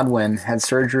Godwin had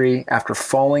surgery after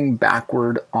falling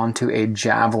backward onto a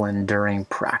javelin during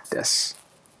practice.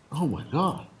 Oh my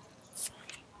God.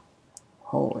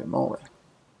 Holy moly.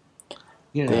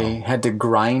 You know. They had to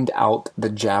grind out the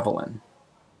javelin.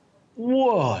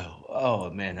 Whoa. Oh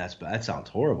man, that sounds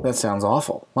horrible. That sounds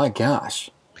awful. My gosh.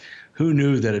 Who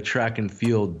knew that a track and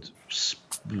field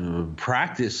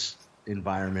practice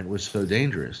environment was so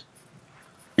dangerous?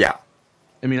 Yeah.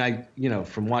 I mean,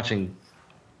 from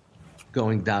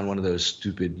going down one of those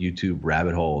stupid YouTube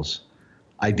rabbit holes,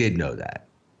 I did know that.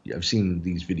 I've seen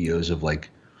these videos of like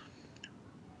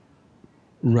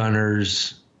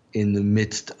runners in the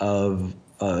midst of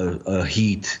a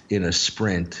heat in a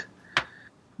sprint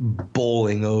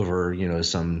bowling over,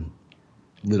 some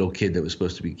little kid that was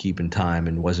supposed to be keeping time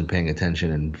and wasn't paying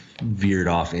attention and veered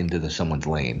off into someone's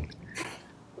lane,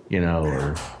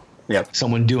 or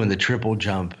someone doing the triple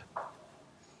jump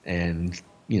and,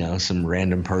 some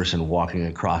random person walking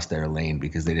across their lane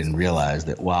because they didn't realize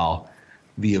that while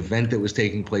the event that was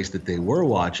taking place that they were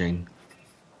watching,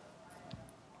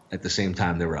 at the same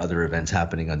time, there were other events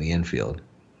happening on the infield.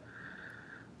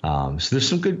 So there's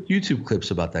some good YouTube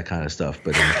clips about that kind of stuff,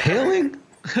 but impaling?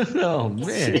 Oh,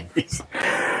 man. Jeez.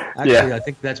 Actually, I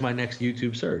think that's my next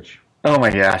YouTube search. Oh,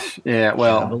 my gosh. Yeah,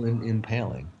 well. Javelin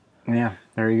impaling. Yeah,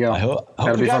 there you go. I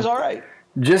hope you guys all right.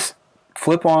 Just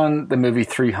flip on the movie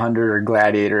 300 or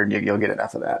Gladiator, and you'll get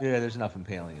enough of that. Yeah, there's enough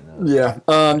impaling in those.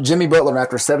 Yeah. Jimmy Butler,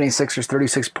 after 76ers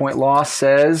 36-point loss,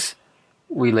 says,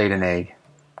 "We laid an egg."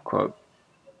 Quote.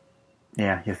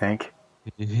 Yeah, you think?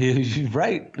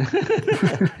 Right.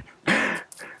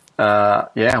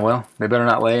 Yeah, well, they better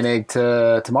not lay an egg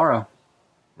tomorrow.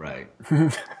 Right. You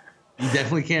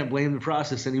definitely can't blame the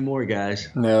process anymore, guys.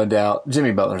 No doubt.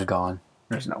 Jimmy Butler's gone.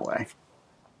 There's no way.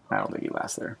 I don't think he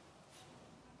lasts there.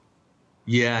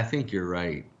 Yeah, I think you're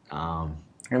right.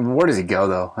 And where does he go,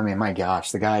 though? I mean, my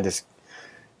gosh, the guy just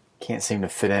can't seem to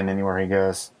fit in anywhere he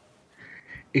goes.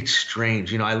 It's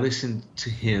strange. I listened to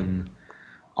him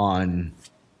on,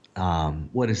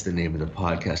 what is the name of the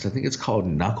podcast? I think it's called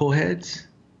Knuckleheads.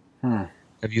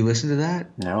 Have you listened to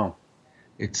that? No.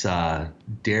 It's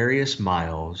Darius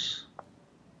Miles.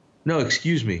 No,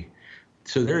 excuse me.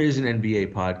 So there is an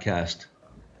NBA podcast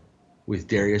with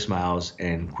Darius Miles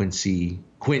and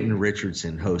Quentin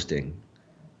Richardson hosting,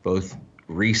 both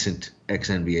recent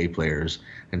ex-NBA players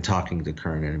and talking to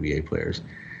current NBA players.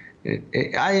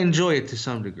 I enjoy it to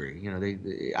some degree.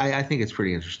 I think it's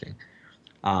pretty interesting.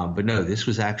 But no, this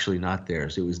was actually not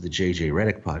theirs. It was the JJ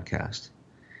Redick podcast.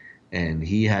 And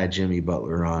he had Jimmy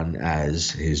Butler on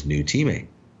as his new teammate.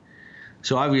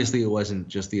 So obviously it wasn't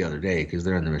just the other day because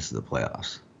they're in the midst of the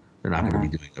playoffs. They're not going to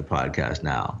be doing a podcast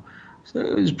now. So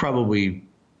it was probably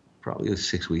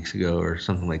 6 weeks ago or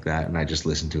something like that. And I just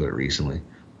listened to it recently,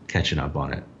 catching up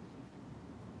on it.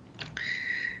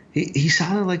 He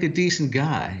sounded like a decent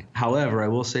guy. However, I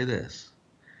will say this.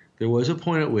 There was a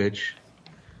point at which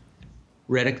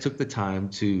Redick took the time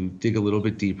to dig a little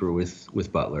bit deeper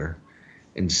with Butler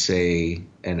and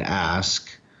ask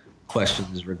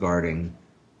questions regarding,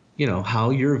 how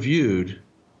you're viewed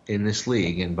in this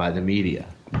league and by the media.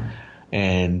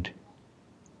 And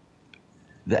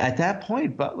at that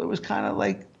point, Butler was kind of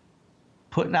like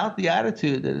putting out the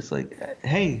attitude that it's like,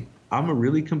 hey, I'm a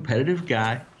really competitive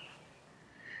guy,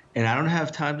 and I don't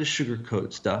have time to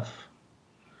sugarcoat stuff.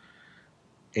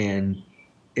 And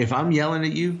if I'm yelling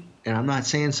at you and I'm not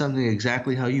saying something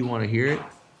exactly how you want to hear it,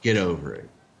 get over it.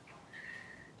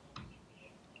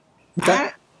 Okay.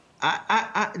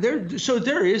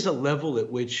 There is a level at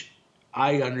which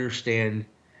I understand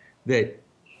that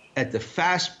at the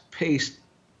fast-paced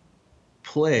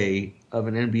play of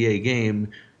an NBA game,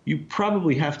 you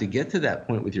probably have to get to that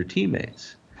point with your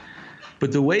teammates.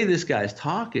 But the way this guy's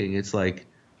talking, it's like,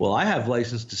 well, I have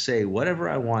license to say whatever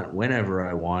I want, whenever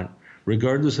I want,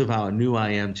 regardless of how new I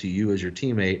am to you as your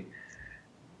teammate.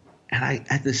 And I,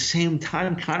 at the same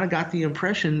time, kind of got the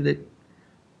impression that,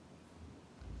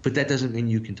 but that doesn't mean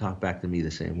you can talk back to me the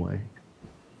same way.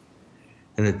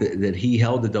 And that he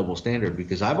held the double standard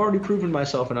because I've already proven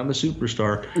myself and I'm a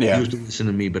superstar. Yeah. You have to listen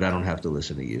to me, but I don't have to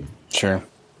listen to you. Sure.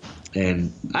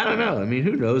 And I don't know. I mean,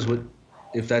 who knows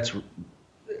if that's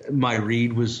my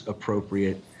read was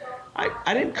appropriate.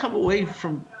 I didn't come away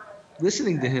from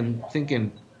listening to him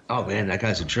thinking, oh, man, that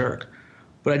guy's a jerk.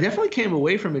 But I definitely came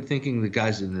away from it thinking the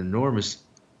guy's an enormous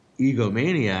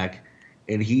egomaniac,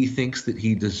 and he thinks that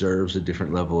he deserves a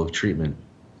different level of treatment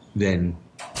than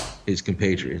his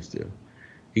compatriots do.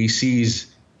 He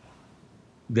sees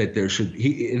that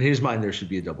in his mind, there should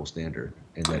be a double standard,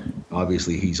 and that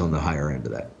obviously he's on the higher end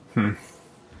of that.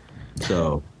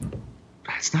 So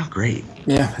that's not great.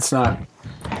 Yeah, it's not.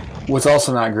 What's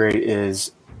also not great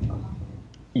is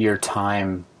your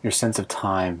sense of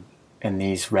time in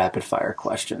these rapid fire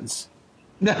questions.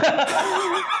 My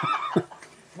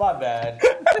bad.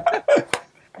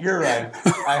 You're right.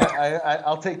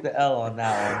 I'll take the L on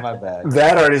that one. My bad.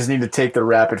 That artists need to take the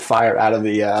rapid fire out of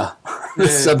the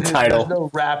subtitle. There's no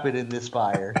rapid in this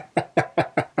fire.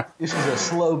 This is a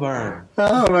slow burn.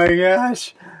 Oh my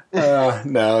gosh.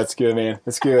 No, it's good, man.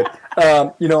 It's good.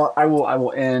 I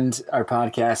will end our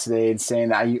podcast today in saying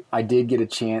that I did get a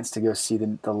chance to go see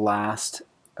the last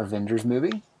Avengers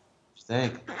movie.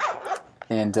 Thank.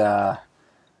 And I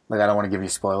don't want to give you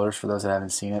spoilers for those that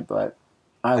haven't seen it, but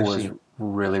I was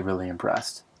really, really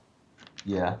impressed.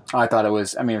 Yeah. I thought it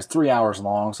was 3 hours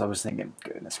long, so I was thinking,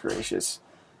 goodness gracious.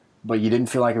 But you didn't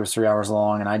feel like it was 3 hours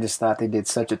long, and I just thought they did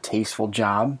such a tasteful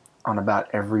job on about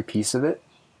every piece of it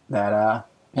that,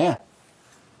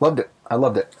 loved it. I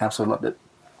loved it. Absolutely loved it.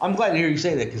 I'm glad to hear you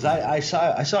say that because I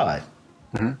saw it,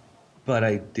 but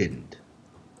I didn't.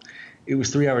 It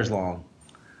was 3 hours long.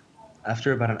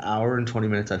 After about an hour and 20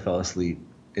 minutes, I fell asleep.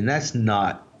 And that's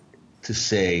not to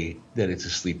say that it's a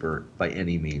sleeper by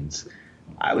any means.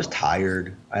 I was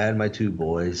tired. I had my two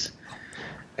boys.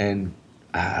 And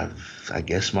I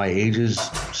guess my age is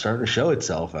starting to show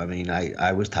itself. I mean,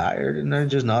 I was tired and I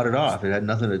just nodded off. It had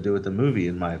nothing to do with the movie,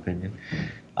 in my opinion.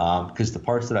 Because the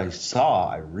parts that I saw,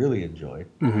 I really enjoyed.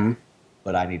 Mm-hmm.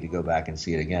 But I need to go back and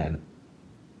see it again.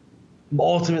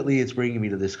 Ultimately, it's bringing me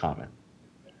to this comment.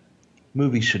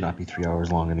 Movies should not be 3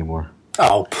 hours long anymore.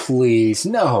 Oh, please,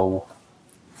 no.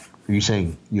 Are you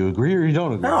saying you agree or you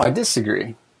don't agree? No, I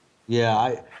disagree. Yeah,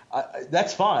 I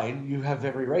that's fine. You have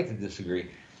every right to disagree.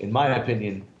 In my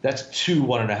opinion, that's 2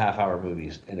 1.5-hour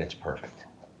movies, and it's perfect.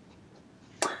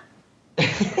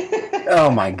 Oh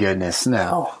my goodness,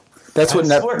 no. That's what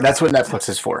Netflix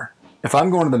is for. If I'm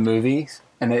going to the movies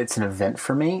and it's an event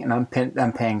for me, and I'm paying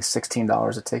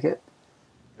 $16 a ticket,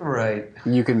 right?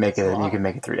 You can make it. You can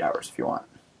make it 3 hours if you want.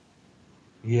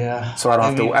 Yeah. So I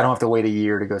don't have to wait a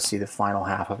year to go see the final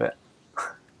half of it.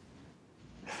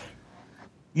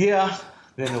 Yeah.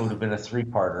 Then it would have been a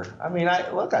 3-parter. I mean,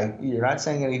 you're not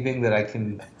saying anything that I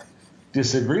can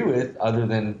disagree with, other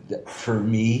than for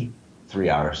me, 3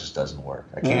 hours just doesn't work.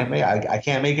 I can't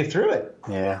make it through it.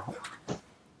 Yeah.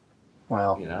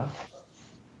 Well,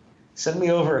 send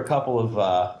me over a couple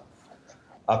of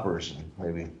uppers,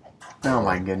 maybe. Oh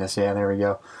my goodness! Yeah, there we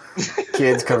go.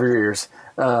 Kids, cover your ears.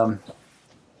 All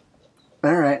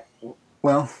right.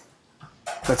 Well,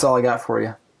 that's all I got for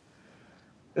you.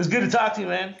 It was good to talk to you,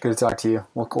 man. Good to talk to you.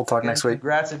 We'll talk next week.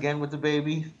 Congrats again with the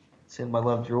baby. Send my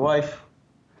love to your wife.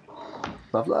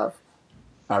 Love. All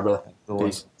right, brother.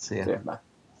 Peace. See ya. Bye.